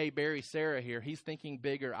 hey, bury Sarah here. He's thinking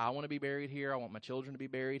bigger. I want to be buried here. I want my children to be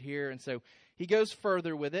buried here. And so he goes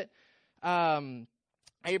further with it.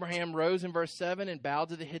 Abraham rose in verse 7 and bowed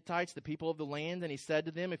to the Hittites, the people of the land, and he said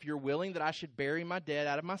to them, if you're willing that I should bury my dead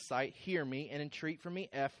out of my sight, hear me and entreat for me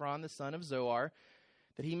Ephron, the son of Zohar,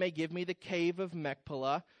 that he may give me the cave of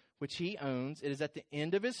Machpelah, which he owns. It is at the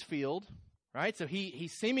end of his field, right? So he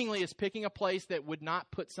seemingly is picking a place that would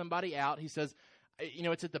not put somebody out. He says,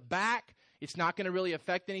 it's at the back. It's not going to really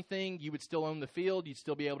affect anything. You would still own the field. You'd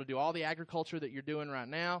still be able to do all the agriculture that you're doing right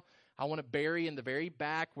now. I want to bury in the very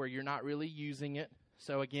back where you're not really using it.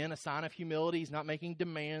 So again, a sign of humility. He's not making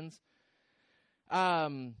demands.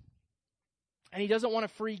 And he doesn't want a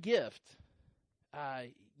free gift.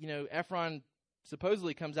 Ephron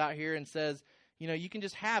supposedly comes out here and says, you can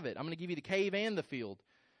just have it. I'm going to give you the cave and the field.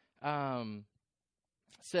 Abraham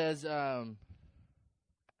says, for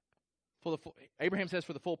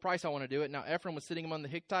the full price I want to do it. Now Ephron was sitting among the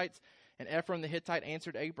Hittites, and Ephron the Hittite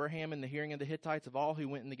answered Abraham in the hearing of the Hittites of all who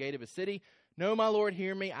went in the gate of his city, no, my Lord,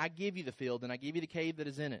 hear me. I give you the field, and I give you the cave that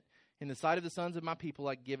is in it. In the sight of the sons of my people,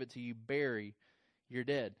 I give it to you. Bury your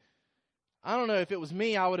dead. I don't know, if it was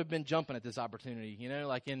me, I would have been jumping at this opportunity.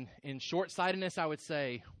 Like in short-sightedness, I would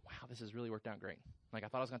say, wow, this has really worked out great. Like I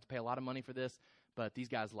thought I was going to have to pay a lot of money for this, but these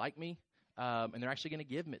guys like me, and they're actually going to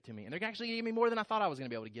give it to me. And they're actually going to give me more than I thought I was going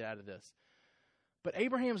to be able to get out of this. But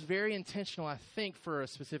Abraham's very intentional, I think, for a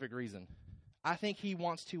specific reason. I think he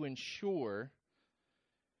wants to ensure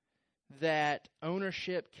that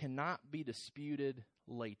ownership cannot be disputed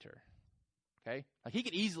later. Okay? Like he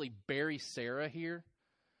could easily bury Sarah here,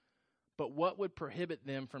 but what would prohibit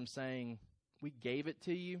them from saying, we gave it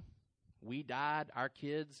to you, we died, our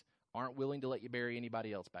kids aren't willing to let you bury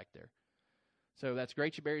anybody else back there. So that's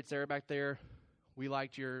great you buried Sarah back there. We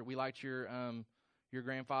liked your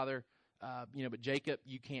grandfather. But Jacob,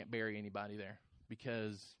 you can't bury anybody there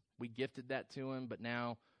because we gifted that to him, but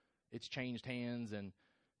now it's changed hands and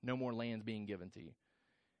no more land's being given to you.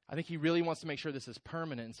 I think he really wants to make sure this is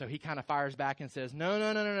permanent, and so he kind of fires back and says, no.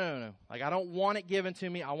 Like, I don't want it given to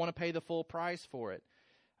me. I want to pay the full price for it.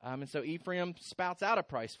 And so Ephraim spouts out a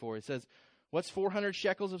price for it. It says, what's 400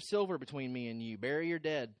 shekels of silver between me and you? Bury your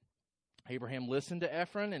dead. Abraham listened to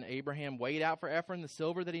Ephron, and Abraham weighed out for Ephron the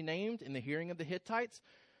silver that he named in the hearing of the Hittites,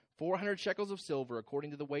 400 shekels of silver,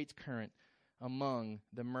 according to the weights current among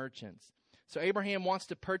the merchants. So Abraham wants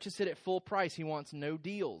to purchase it at full price. He wants no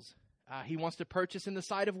deals. He wants to purchase in the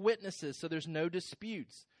sight of witnesses, so there's no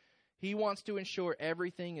disputes. He wants to ensure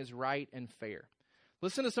everything is right and fair.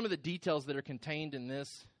 Listen to some of the details that are contained in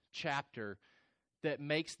this chapter that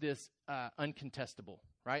makes this uncontestable,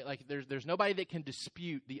 right? Like there's nobody that can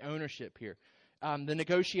dispute the ownership here. The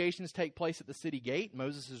negotiations take place at the city gate.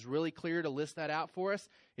 Moses is really clear to list that out for us.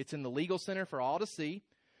 It's in the legal center for all to see.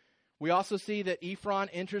 We also see that Ephron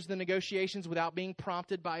enters the negotiations without being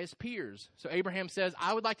prompted by his peers. So Abraham says,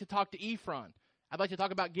 I would like to talk to Ephron. I'd like to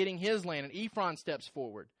talk about getting his land. And Ephron steps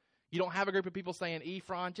forward. You don't have a group of people saying,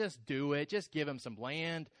 Ephron, just do it. Just give him some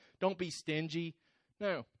land. Don't be stingy.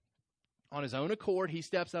 No. On his own accord, he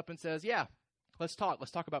steps up and says, yeah, let's talk.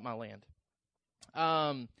 Let's talk about my land.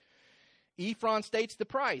 Ephron states the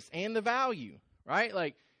price and the value, right?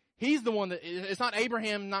 Like, he's the one that, it's not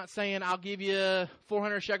Abraham not saying, I'll give you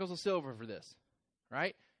 400 shekels of silver for this,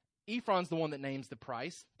 right? Ephron's the one that names the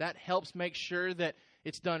price. That helps make sure that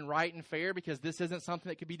it's done right and fair, because this isn't something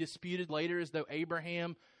that could be disputed later as though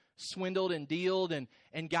Abraham swindled and dealed and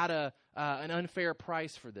got an unfair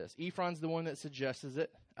price for this. Ephron's the one that suggests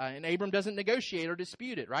it. And Abram doesn't negotiate or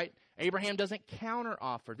dispute it, right? Abraham doesn't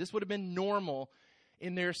counter-offer. This would have been normal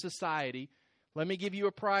in their society. Let me give you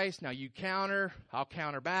a price. Now you counter, I'll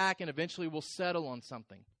counter back, and eventually we'll settle on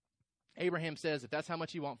something. Abraham says, if that's how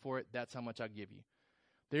much you want for it, that's how much I'll give you.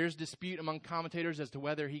 There's dispute among commentators as to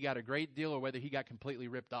whether he got a great deal or whether he got completely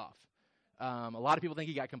ripped off. A lot of people think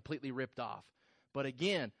he got completely ripped off. But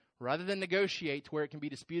again, rather than negotiate to where it can be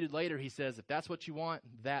disputed later, he says, if that's what you want,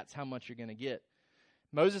 that's how much you're going to get.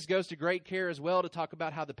 Moses goes to great care as well to talk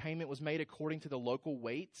about how the payment was made according to the local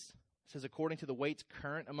weights. It says according to the weights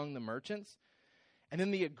current among the merchants. And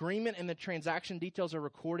then the agreement and the transaction details are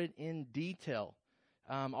recorded in detail,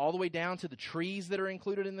 all the way down to the trees that are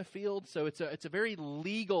included in the field. So it's a very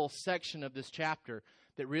legal section of this chapter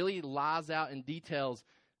that really lies out in details.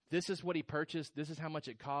 This is what he purchased. This is how much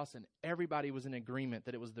it costs. And everybody was in agreement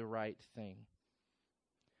that it was the right thing.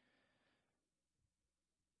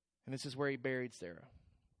 And this is where he buried Sarah.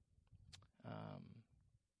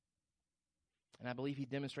 And I believe he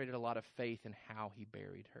demonstrated a lot of faith in how he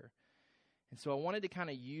buried her. And so I wanted to kind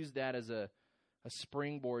of use that as a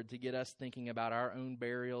springboard to get us thinking about our own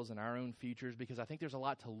burials and our own futures, because I think there's a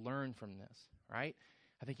lot to learn from this, right?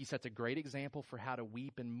 I think he sets a great example for how to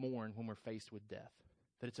weep and mourn when we're faced with death,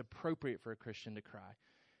 that it's appropriate for a Christian to cry.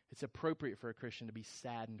 It's appropriate for a Christian to be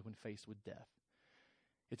saddened when faced with death.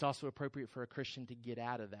 It's also appropriate for a Christian to get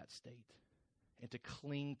out of that state and to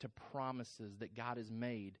cling to promises that God has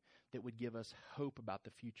made that would give us hope about the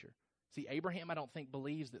future. See, Abraham, I don't think,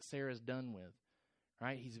 believes that Sarah's done with,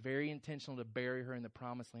 right? He's very intentional to bury her in the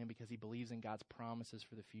promised land because he believes in God's promises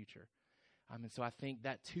for the future. And so I think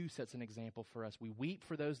that too sets an example for us. We weep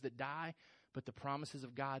for those that die, but the promises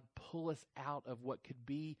of God pull us out of what could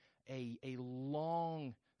be a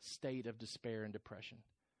long state of despair and depression.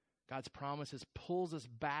 God's promises pulls us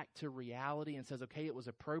back to reality and says, okay, it was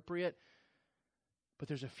appropriate, but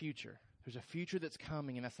there's a future. There's a future that's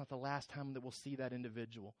coming, and that's not the last time that we'll see that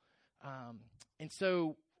individual. And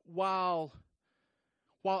so while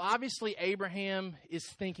obviously Abraham is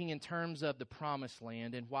thinking in terms of the promised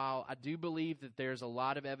land, and while I do believe that there's a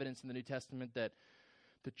lot of evidence in the New Testament that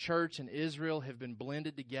the church and Israel have been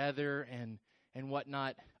blended together and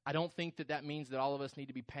whatnot, I don't think that means that all of us need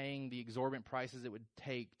to be paying the exorbitant prices it would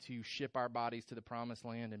take to ship our bodies to the promised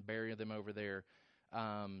land and bury them over there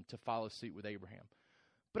to follow suit with Abraham.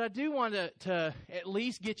 But I do want to at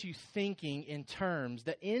least get you thinking in terms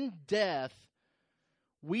that in death,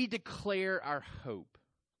 we declare our hope.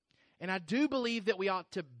 And I do believe that we ought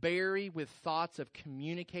to bury with thoughts of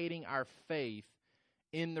communicating our faith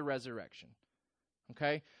in the resurrection.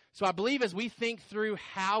 Okay? So I believe as we think through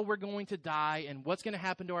how we're going to die and what's going to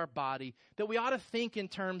happen to our body, that we ought to think in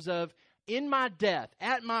terms of, in my death,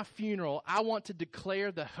 at my funeral, I want to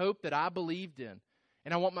declare the hope that I believed in.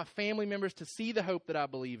 And I want my family members to see the hope that I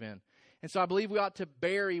believe in. And so I believe we ought to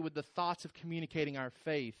bury with the thoughts of communicating our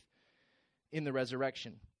faith in the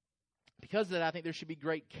resurrection. Because of that, I think there should be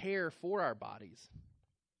great care for our bodies.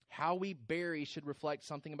 How we bury should reflect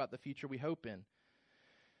something about the future we hope in.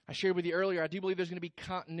 I shared with you earlier, I do believe there's going to be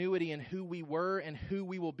continuity in who we were and who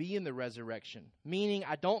we will be in the resurrection. Meaning,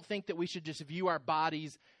 I don't think that we should just view our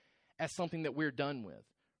bodies as something that we're done with.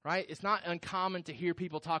 Right? It's not uncommon to hear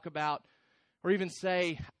people talk about or even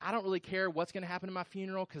say, I don't really care what's going to happen to my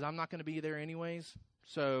funeral because I'm not going to be there anyways.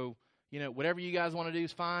 So, whatever you guys want to do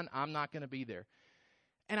is fine. I'm not going to be there.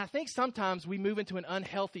 And I think sometimes we move into an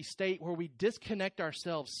unhealthy state where we disconnect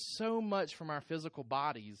ourselves so much from our physical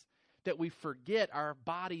bodies that we forget our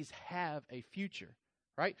bodies have a future,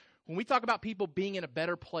 right? When we talk about people being in a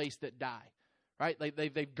better place that die, right?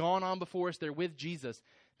 They've gone on before us. They're with Jesus.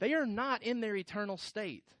 They are not in their eternal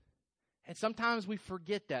state. And sometimes we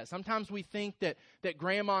forget that. Sometimes we think that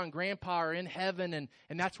grandma and grandpa are in heaven and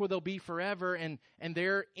that's where they'll be forever and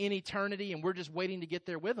they're in eternity and we're just waiting to get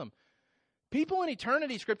there with them. People in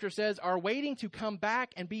eternity, Scripture says, are waiting to come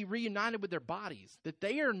back and be reunited with their bodies, that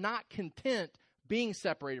they are not content being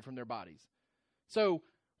separated from their bodies. So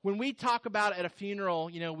when we talk about at a funeral,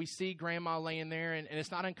 we see grandma laying there, and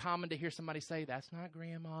it's not uncommon to hear somebody say, that's not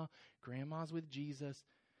grandma. Grandma's with Jesus.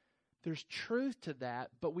 There's truth to that,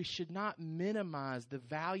 but we should not minimize the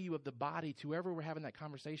value of the body to whoever we're having that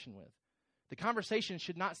conversation with. The conversation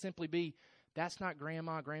should not simply be, that's not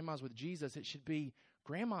grandma. Grandma's with Jesus. It should be,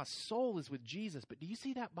 grandma's soul is with Jesus. But do you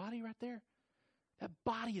see that body right there? That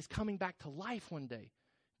body is coming back to life one day.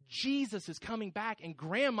 Jesus is coming back, and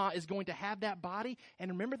grandma is going to have that body.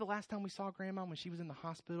 And remember the last time we saw grandma when she was in the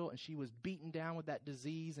hospital and she was beaten down with that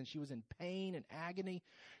disease and she was in pain and agony?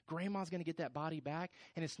 Grandma's going to get that body back,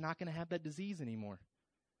 and it's not going to have that disease anymore.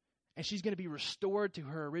 And she's going to be restored to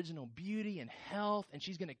her original beauty and health, and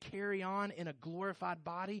she's going to carry on in a glorified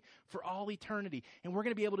body for all eternity. And we're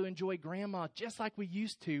going to be able to enjoy grandma just like we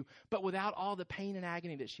used to, but without all the pain and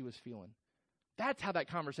agony that she was feeling. That's how that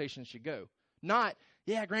conversation should go. Not,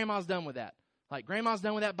 yeah, grandma's done with that. Like, grandma's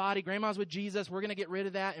done with that body. Grandma's with Jesus. We're going to get rid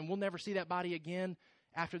of that, and we'll never see that body again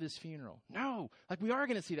after this funeral. No, like, we are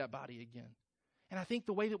going to see that body again. And I think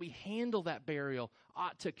the way that we handle that burial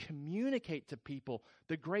ought to communicate to people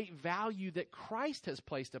the great value that Christ has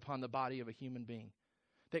placed upon the body of a human being.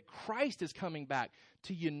 That Christ is coming back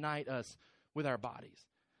to unite us with our bodies.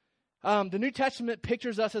 The New Testament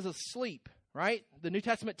pictures us as asleep. Right? The New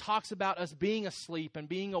Testament talks about us being asleep and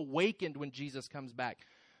being awakened when Jesus comes back.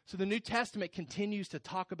 So the New Testament continues to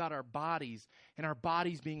talk about our bodies and our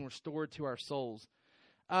bodies being restored to our souls.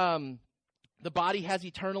 The body has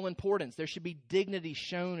eternal importance. There should be dignity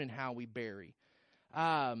shown in how we bury.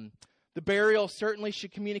 The burial certainly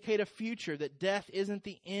should communicate a future, that death isn't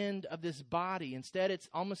the end of this body. Instead, it's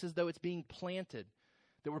almost as though it's being planted,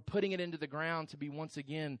 that we're putting it into the ground to be once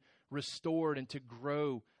again restored and to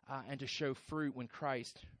grow and to show fruit when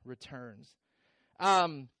Christ returns.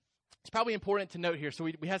 It's probably important to note here. So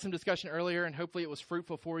we had some discussion earlier, and hopefully it was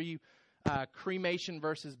fruitful for you. Cremation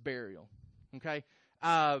versus burial. Okay.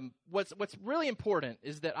 What's really important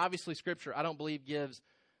is that obviously Scripture, I don't believe, gives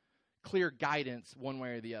clear guidance one way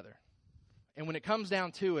or the other. And when it comes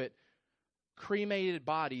down to it, cremated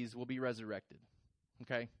bodies will be resurrected.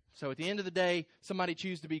 Okay. So at the end of the day, somebody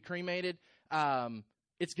chooses to be cremated,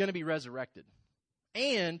 it's going to be resurrected.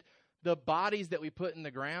 And the bodies that we put in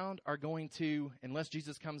the ground are going to, unless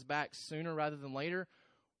Jesus comes back sooner rather than later,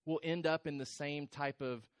 will end up in the same type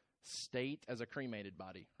of state as a cremated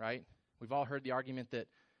body, right? We've all heard the argument that,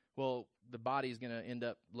 well, the body is going to end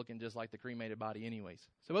up looking just like the cremated body anyways.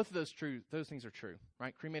 So both of those things are true,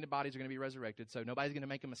 right? Cremated bodies are going to be resurrected, so nobody's going to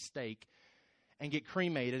make a mistake and get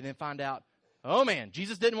cremated and then find out, oh man,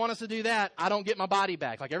 Jesus didn't want us to do that. I don't get my body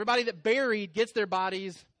back. Like, everybody that buried gets their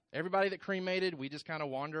bodies. Everybody that cremated, we just kind of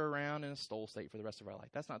wander around in a stole state for the rest of our life.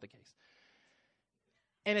 That's not the case.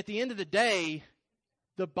 And at the end of the day,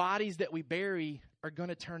 the bodies that we bury are going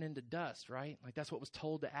to turn into dust, right? Like, that's what was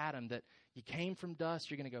told to Adam, that you came from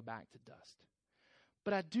dust, you're going to go back to dust.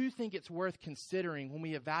 But I do think it's worth considering when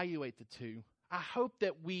we evaluate the two. I hope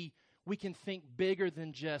that we can think bigger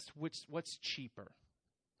than just what's cheaper,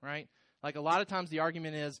 right? Like, a lot of times the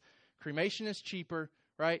argument is cremation is cheaper,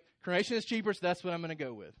 right? Cremation is cheaper, so that's what I'm going to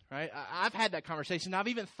go with, right? I've had that conversation. I've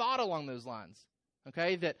even thought along those lines,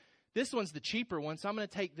 okay, that this one's the cheaper one, so I'm going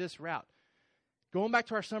to take this route. Going back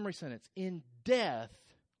to our summary sentence, in death,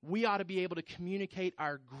 we ought to be able to communicate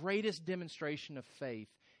our greatest demonstration of faith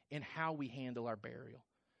in how we handle our burial.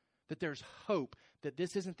 That there's hope, that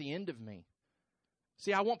this isn't the end of me.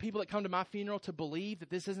 See, I want people that come to my funeral to believe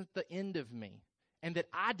that this isn't the end of me, and that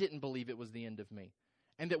I didn't believe it was the end of me.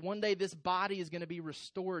 And that one day this body is going to be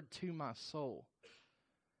restored to my soul.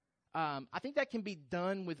 I think that can be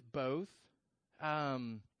done with both.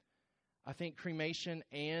 I think cremation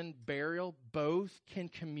and burial both can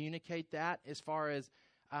communicate that as far as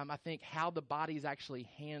I think how the body is actually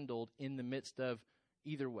handled in the midst of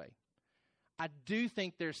either way. I do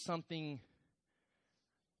think there's something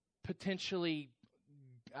potentially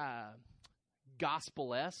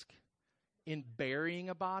gospel-esque in burying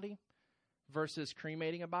a body versus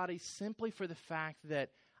cremating a body, simply for the fact that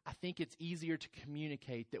I think it's easier to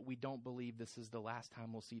communicate that we don't believe this is the last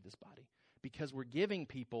time we'll see this body, because we're giving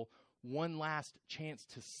people one last chance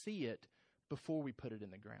to see it before we put it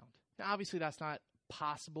in the ground. Now, obviously, that's not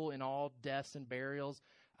possible in all deaths and burials,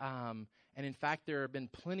 and in fact, there have been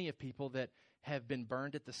plenty of people that have been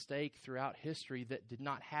burned at the stake throughout history that did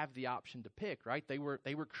not have the option to pick, right? They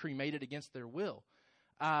were cremated against their will.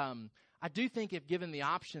 I do think if given the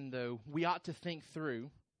option, though, we ought to think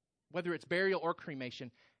through, whether it's burial or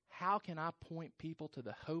cremation, how can I point people to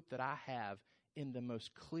the hope that I have in the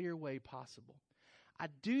most clear way possible? I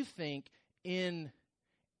do think in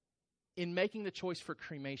making the choice for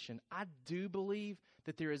cremation, I do believe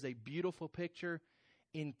that there is a beautiful picture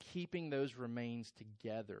in keeping those remains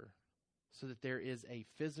together so that there is a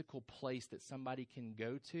physical place that somebody can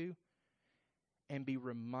go to and be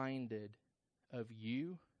reminded of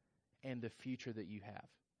you and the future that you have,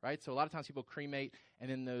 right? So a lot of times people cremate and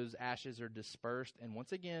then those ashes are dispersed. And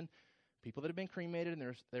once again, people that have been cremated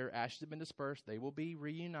and their ashes have been dispersed, they will be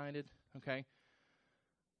reunited, okay?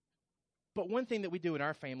 But one thing that we do in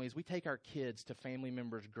our family is we take our kids to family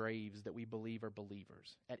members' graves that we believe are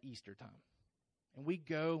believers at Easter time. And we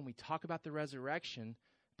go and we talk about the resurrection,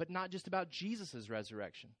 but not just about Jesus'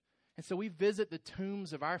 resurrection. And so we visit the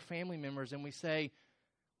tombs of our family members and we say,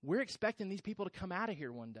 we're expecting these people to come out of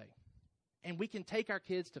here one day. And we can take our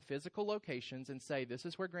kids to physical locations and say, this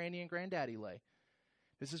is where Granny and Granddaddy lay.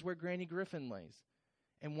 This is where Granny Griffin lays.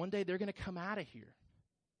 And one day they're going to come out of here.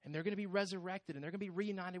 And they're going to be resurrected, and they're going to be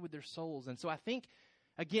reunited with their souls. And so I think,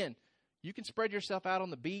 again, you can spread yourself out on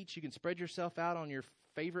the beach. You can spread yourself out on your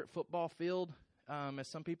favorite football field, as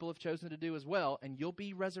some people have chosen to do as well, and you'll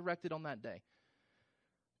be resurrected on that day.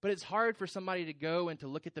 But it's hard for somebody to go and to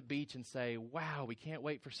look at the beach and say, wow, we can't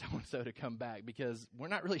wait for so-and-so to come back, because we're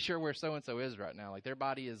not really sure where so-and-so is right now. Like, their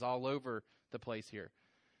body is all over the place here.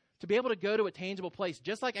 To be able to go to a tangible place,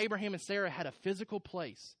 just like Abraham and Sarah had a physical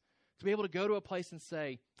place, to be able to go to a place and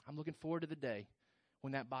say, I'm looking forward to the day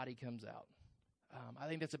when that body comes out. I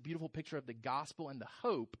think that's a beautiful picture of the gospel and the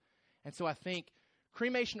hope. And so I think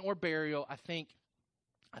cremation or burial, I think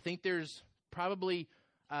there's probably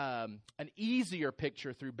an easier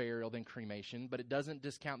picture through burial than cremation, but it doesn't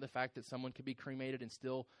discount the fact that someone could be cremated and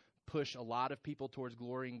still push a lot of people towards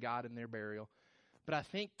glorying God in their burial. But I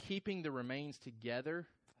think keeping the remains together,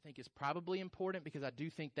 I think is probably important, because I do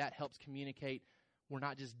think that helps communicate we're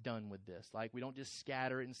not just done with this. Like, we don't just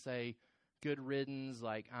scatter it and say, good riddance,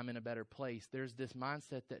 like, I'm in a better place. There's this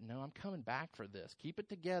mindset that, no, I'm coming back for this. Keep it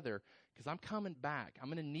together, because I'm coming back. I'm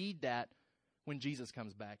going to need that when Jesus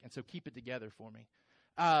comes back. And so keep it together for me.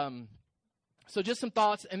 So just some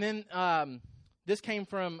thoughts. And then this came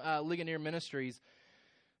from Ligonier Ministries.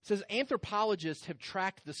 It says, anthropologists have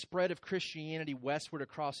tracked the spread of Christianity westward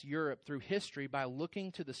across Europe through history by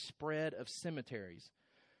looking to the spread of cemeteries.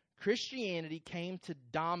 Christianity came to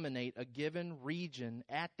dominate a given region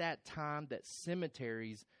at that time that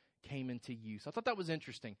cemeteries came into use. I thought that was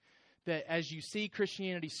interesting, that as you see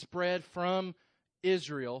Christianity spread from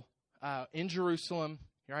Israel in Jerusalem,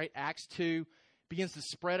 right, Acts 2, begins to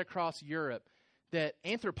spread across Europe, that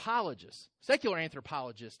anthropologists, secular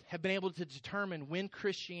anthropologists, have been able to determine when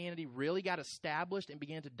Christianity really got established and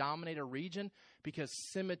began to dominate a region, because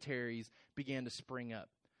cemeteries began to spring up.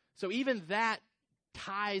 So even that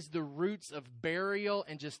ties the roots of burial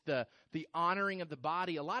and just the honoring of the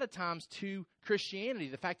body a lot of times to Christianity.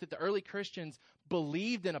 The fact that the early Christians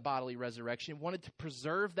believed in a bodily resurrection, wanted to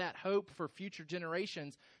preserve that hope for future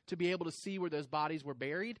generations to be able to see where those bodies were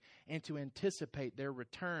buried and to anticipate their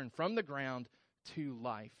return from the ground to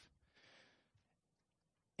life.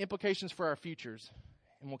 Implications for our futures,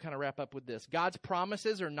 and we'll kind of wrap up with this. God's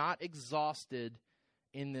promises are not exhausted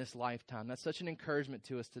in this lifetime. That's such an encouragement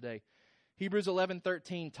to us today. Hebrews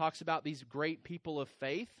 11:13 talks about these great people of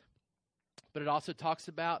faith, but it also talks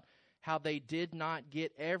about how they did not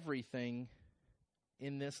get everything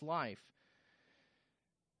in this life.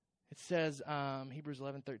 It says, Hebrews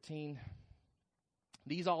 11:13,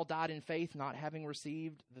 these all died in faith, not having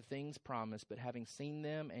received the things promised, but having seen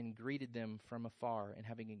them and greeted them from afar, and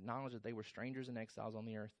having acknowledged that they were strangers and exiles on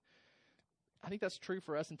the earth. I think that's true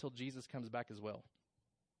for us until Jesus comes back as well.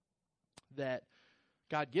 That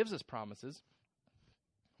God gives us promises.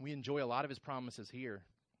 We enjoy a lot of his promises here.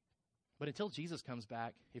 But until Jesus comes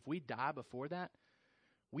back, if we die before that,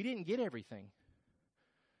 we didn't get everything.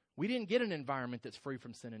 We didn't get an environment that's free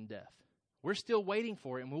from sin and death. We're still waiting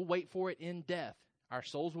for it, and we'll wait for it in death. Our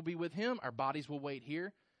souls will be with him. Our bodies will wait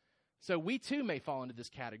here. So we too may fall into this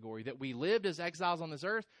category, that we lived as exiles on this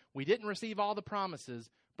earth. We didn't receive all the promises,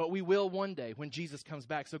 but we will one day when Jesus comes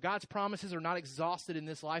back. So God's promises are not exhausted in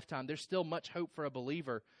this lifetime. There's still much hope for a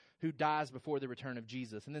believer who dies before the return of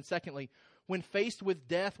Jesus. And then secondly, when faced with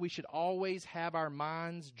death, we should always have our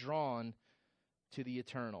minds drawn to the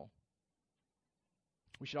eternal.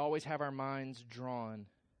 We should always have our minds drawn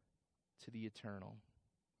to the eternal.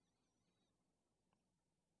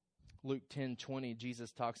 Luke 10:20,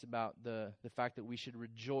 Jesus talks about the fact that we should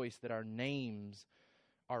rejoice that our names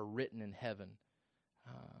are written in heaven.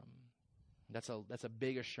 That's a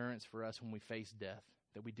big assurance for us when we face death,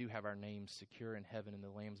 that we do have our names secure in heaven in the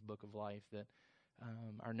Lamb's Book of Life, that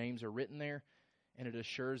our names are written there, and it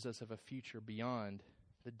assures us of a future beyond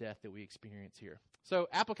the death that we experience here. So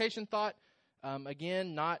application thought,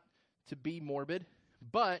 again, not to be morbid,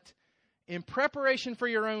 but in preparation for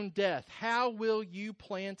your own death, how will you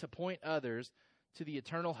plan to point others to the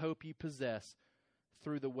eternal hope you possess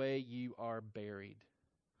through the way you are buried?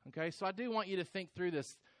 Okay, so I do want you to think through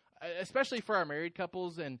this, especially for our married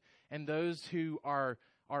couples and those who are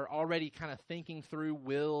already kind of thinking through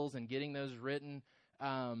wills and getting those written.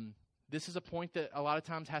 This is a point that a lot of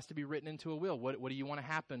times has to be written into a will. What do you want to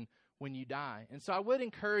happen when you die? And so I would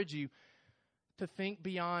encourage you to think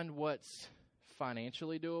beyond what's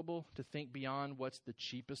financially doable, to think beyond what's the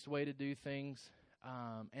cheapest way to do things,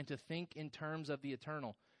 and to think in terms of the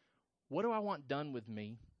eternal. What do I want done with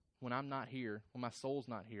me when I'm not here, when my soul's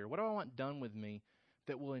not here? What do I want done with me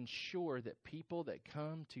that will ensure that people that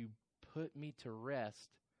come to put me to rest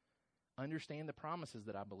understand the promises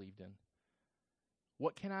that I believed in?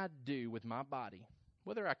 What can I do with my body,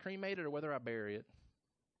 whether I cremate it or whether I bury it?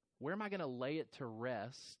 Where am I going to lay it to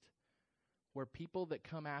rest where people that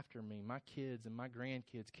come after me, my kids and my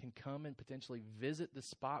grandkids, can come and potentially visit the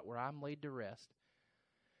spot where I'm laid to rest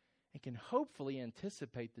and can hopefully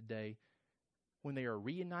anticipate the day when they are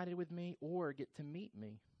reunited with me or get to meet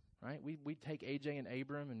me, right? We take AJ and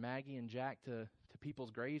Abram and Maggie and Jack to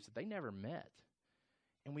people's graves that they never met.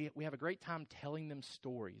 And we have a great time telling them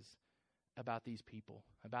stories about these people,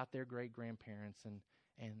 about their great-grandparents, and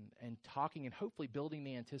talking and hopefully building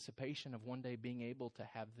the anticipation of one day being able to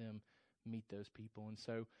have them meet those people. And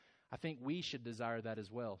so I think we should desire that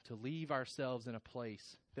as well, to leave ourselves in a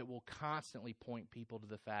place that will constantly point people to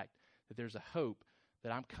the fact that there's a hope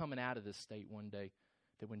that I'm coming out of this state one day,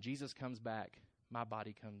 that when Jesus comes back, my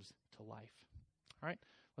body comes to life. All right,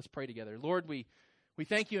 let's pray together. Lord, we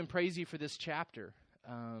thank you and praise you for this chapter.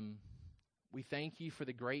 We thank you for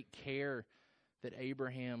the great care that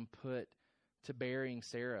Abraham put to burying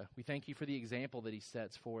Sarah. We thank you for the example that he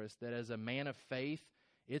sets for us, that as a man of faith,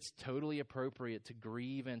 it's totally appropriate to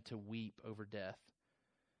grieve and to weep over death.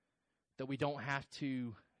 That we don't have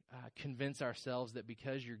to convince ourselves that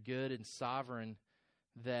because you're good and sovereign,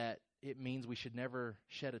 that it means we should never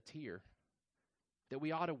shed a tear. That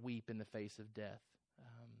we ought to weep in the face of death.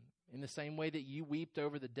 In the same way that you wept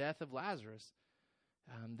over the death of Lazarus.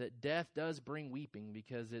 That death does bring weeping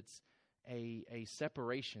because it's a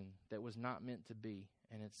separation that was not meant to be.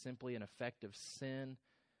 And it's simply an effect of sin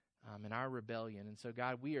and our rebellion. And so,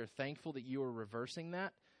 God, we are thankful that you are reversing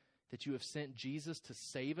that you have sent Jesus to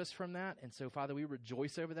save us from that. And so, Father, we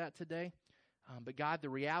rejoice over that today. But, God, the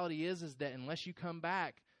reality is that unless you come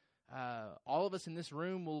back, all of us in this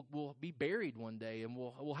room will be buried one day, and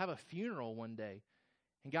we'll have a funeral one day.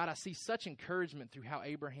 And, God, I see such encouragement through how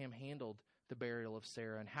Abraham handled the burial of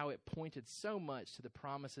Sarah and how it pointed so much to the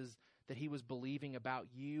promises that he was believing about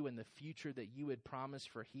you and the future that you had promised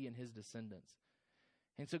for he and his descendants.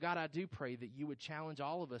 And so, God, I do pray that you would challenge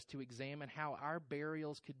all of us to examine how our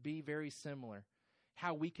burials could be very similar,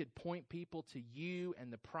 how we could point people to you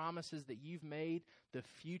and the promises that you've made, the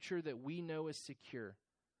future that we know is secure,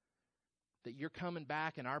 that you're coming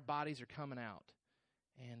back and our bodies are coming out.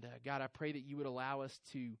 And, God, I pray that you would allow us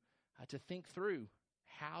to think through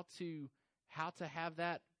how to have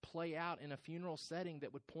that play out in a funeral setting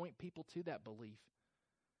that would point people to that belief.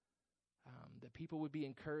 That people would be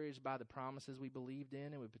encouraged by the promises we believed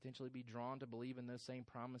in and would potentially be drawn to believe in those same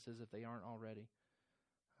promises if they aren't already.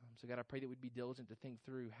 So, God, I pray that we'd be diligent to think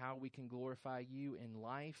through how we can glorify you in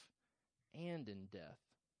life and in death.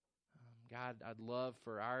 God, I'd love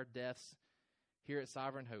for our deaths here at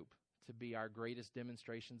Sovereign Hope to be our greatest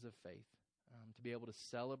demonstrations of faith, to be able to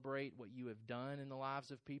celebrate what you have done in the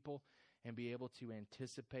lives of people and be able to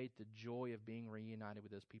anticipate the joy of being reunited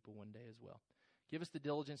with those people one day as well. Give us the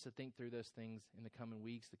diligence to think through those things in the coming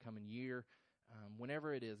weeks, the coming year.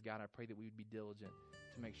 Whenever it is, God, I pray that we would be diligent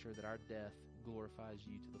to make sure that our death glorifies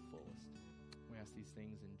you to the fullest. We ask these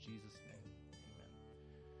things in Jesus' name.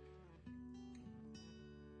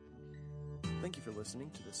 Amen. Thank you for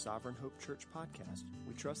listening to the Sovereign Hope Church podcast.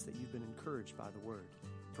 We trust that you've been encouraged by the word.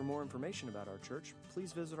 For more information about our church,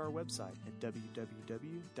 please visit our website at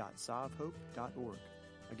www.sovhope.org.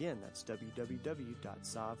 Again, that's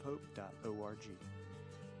www.sovhope.org.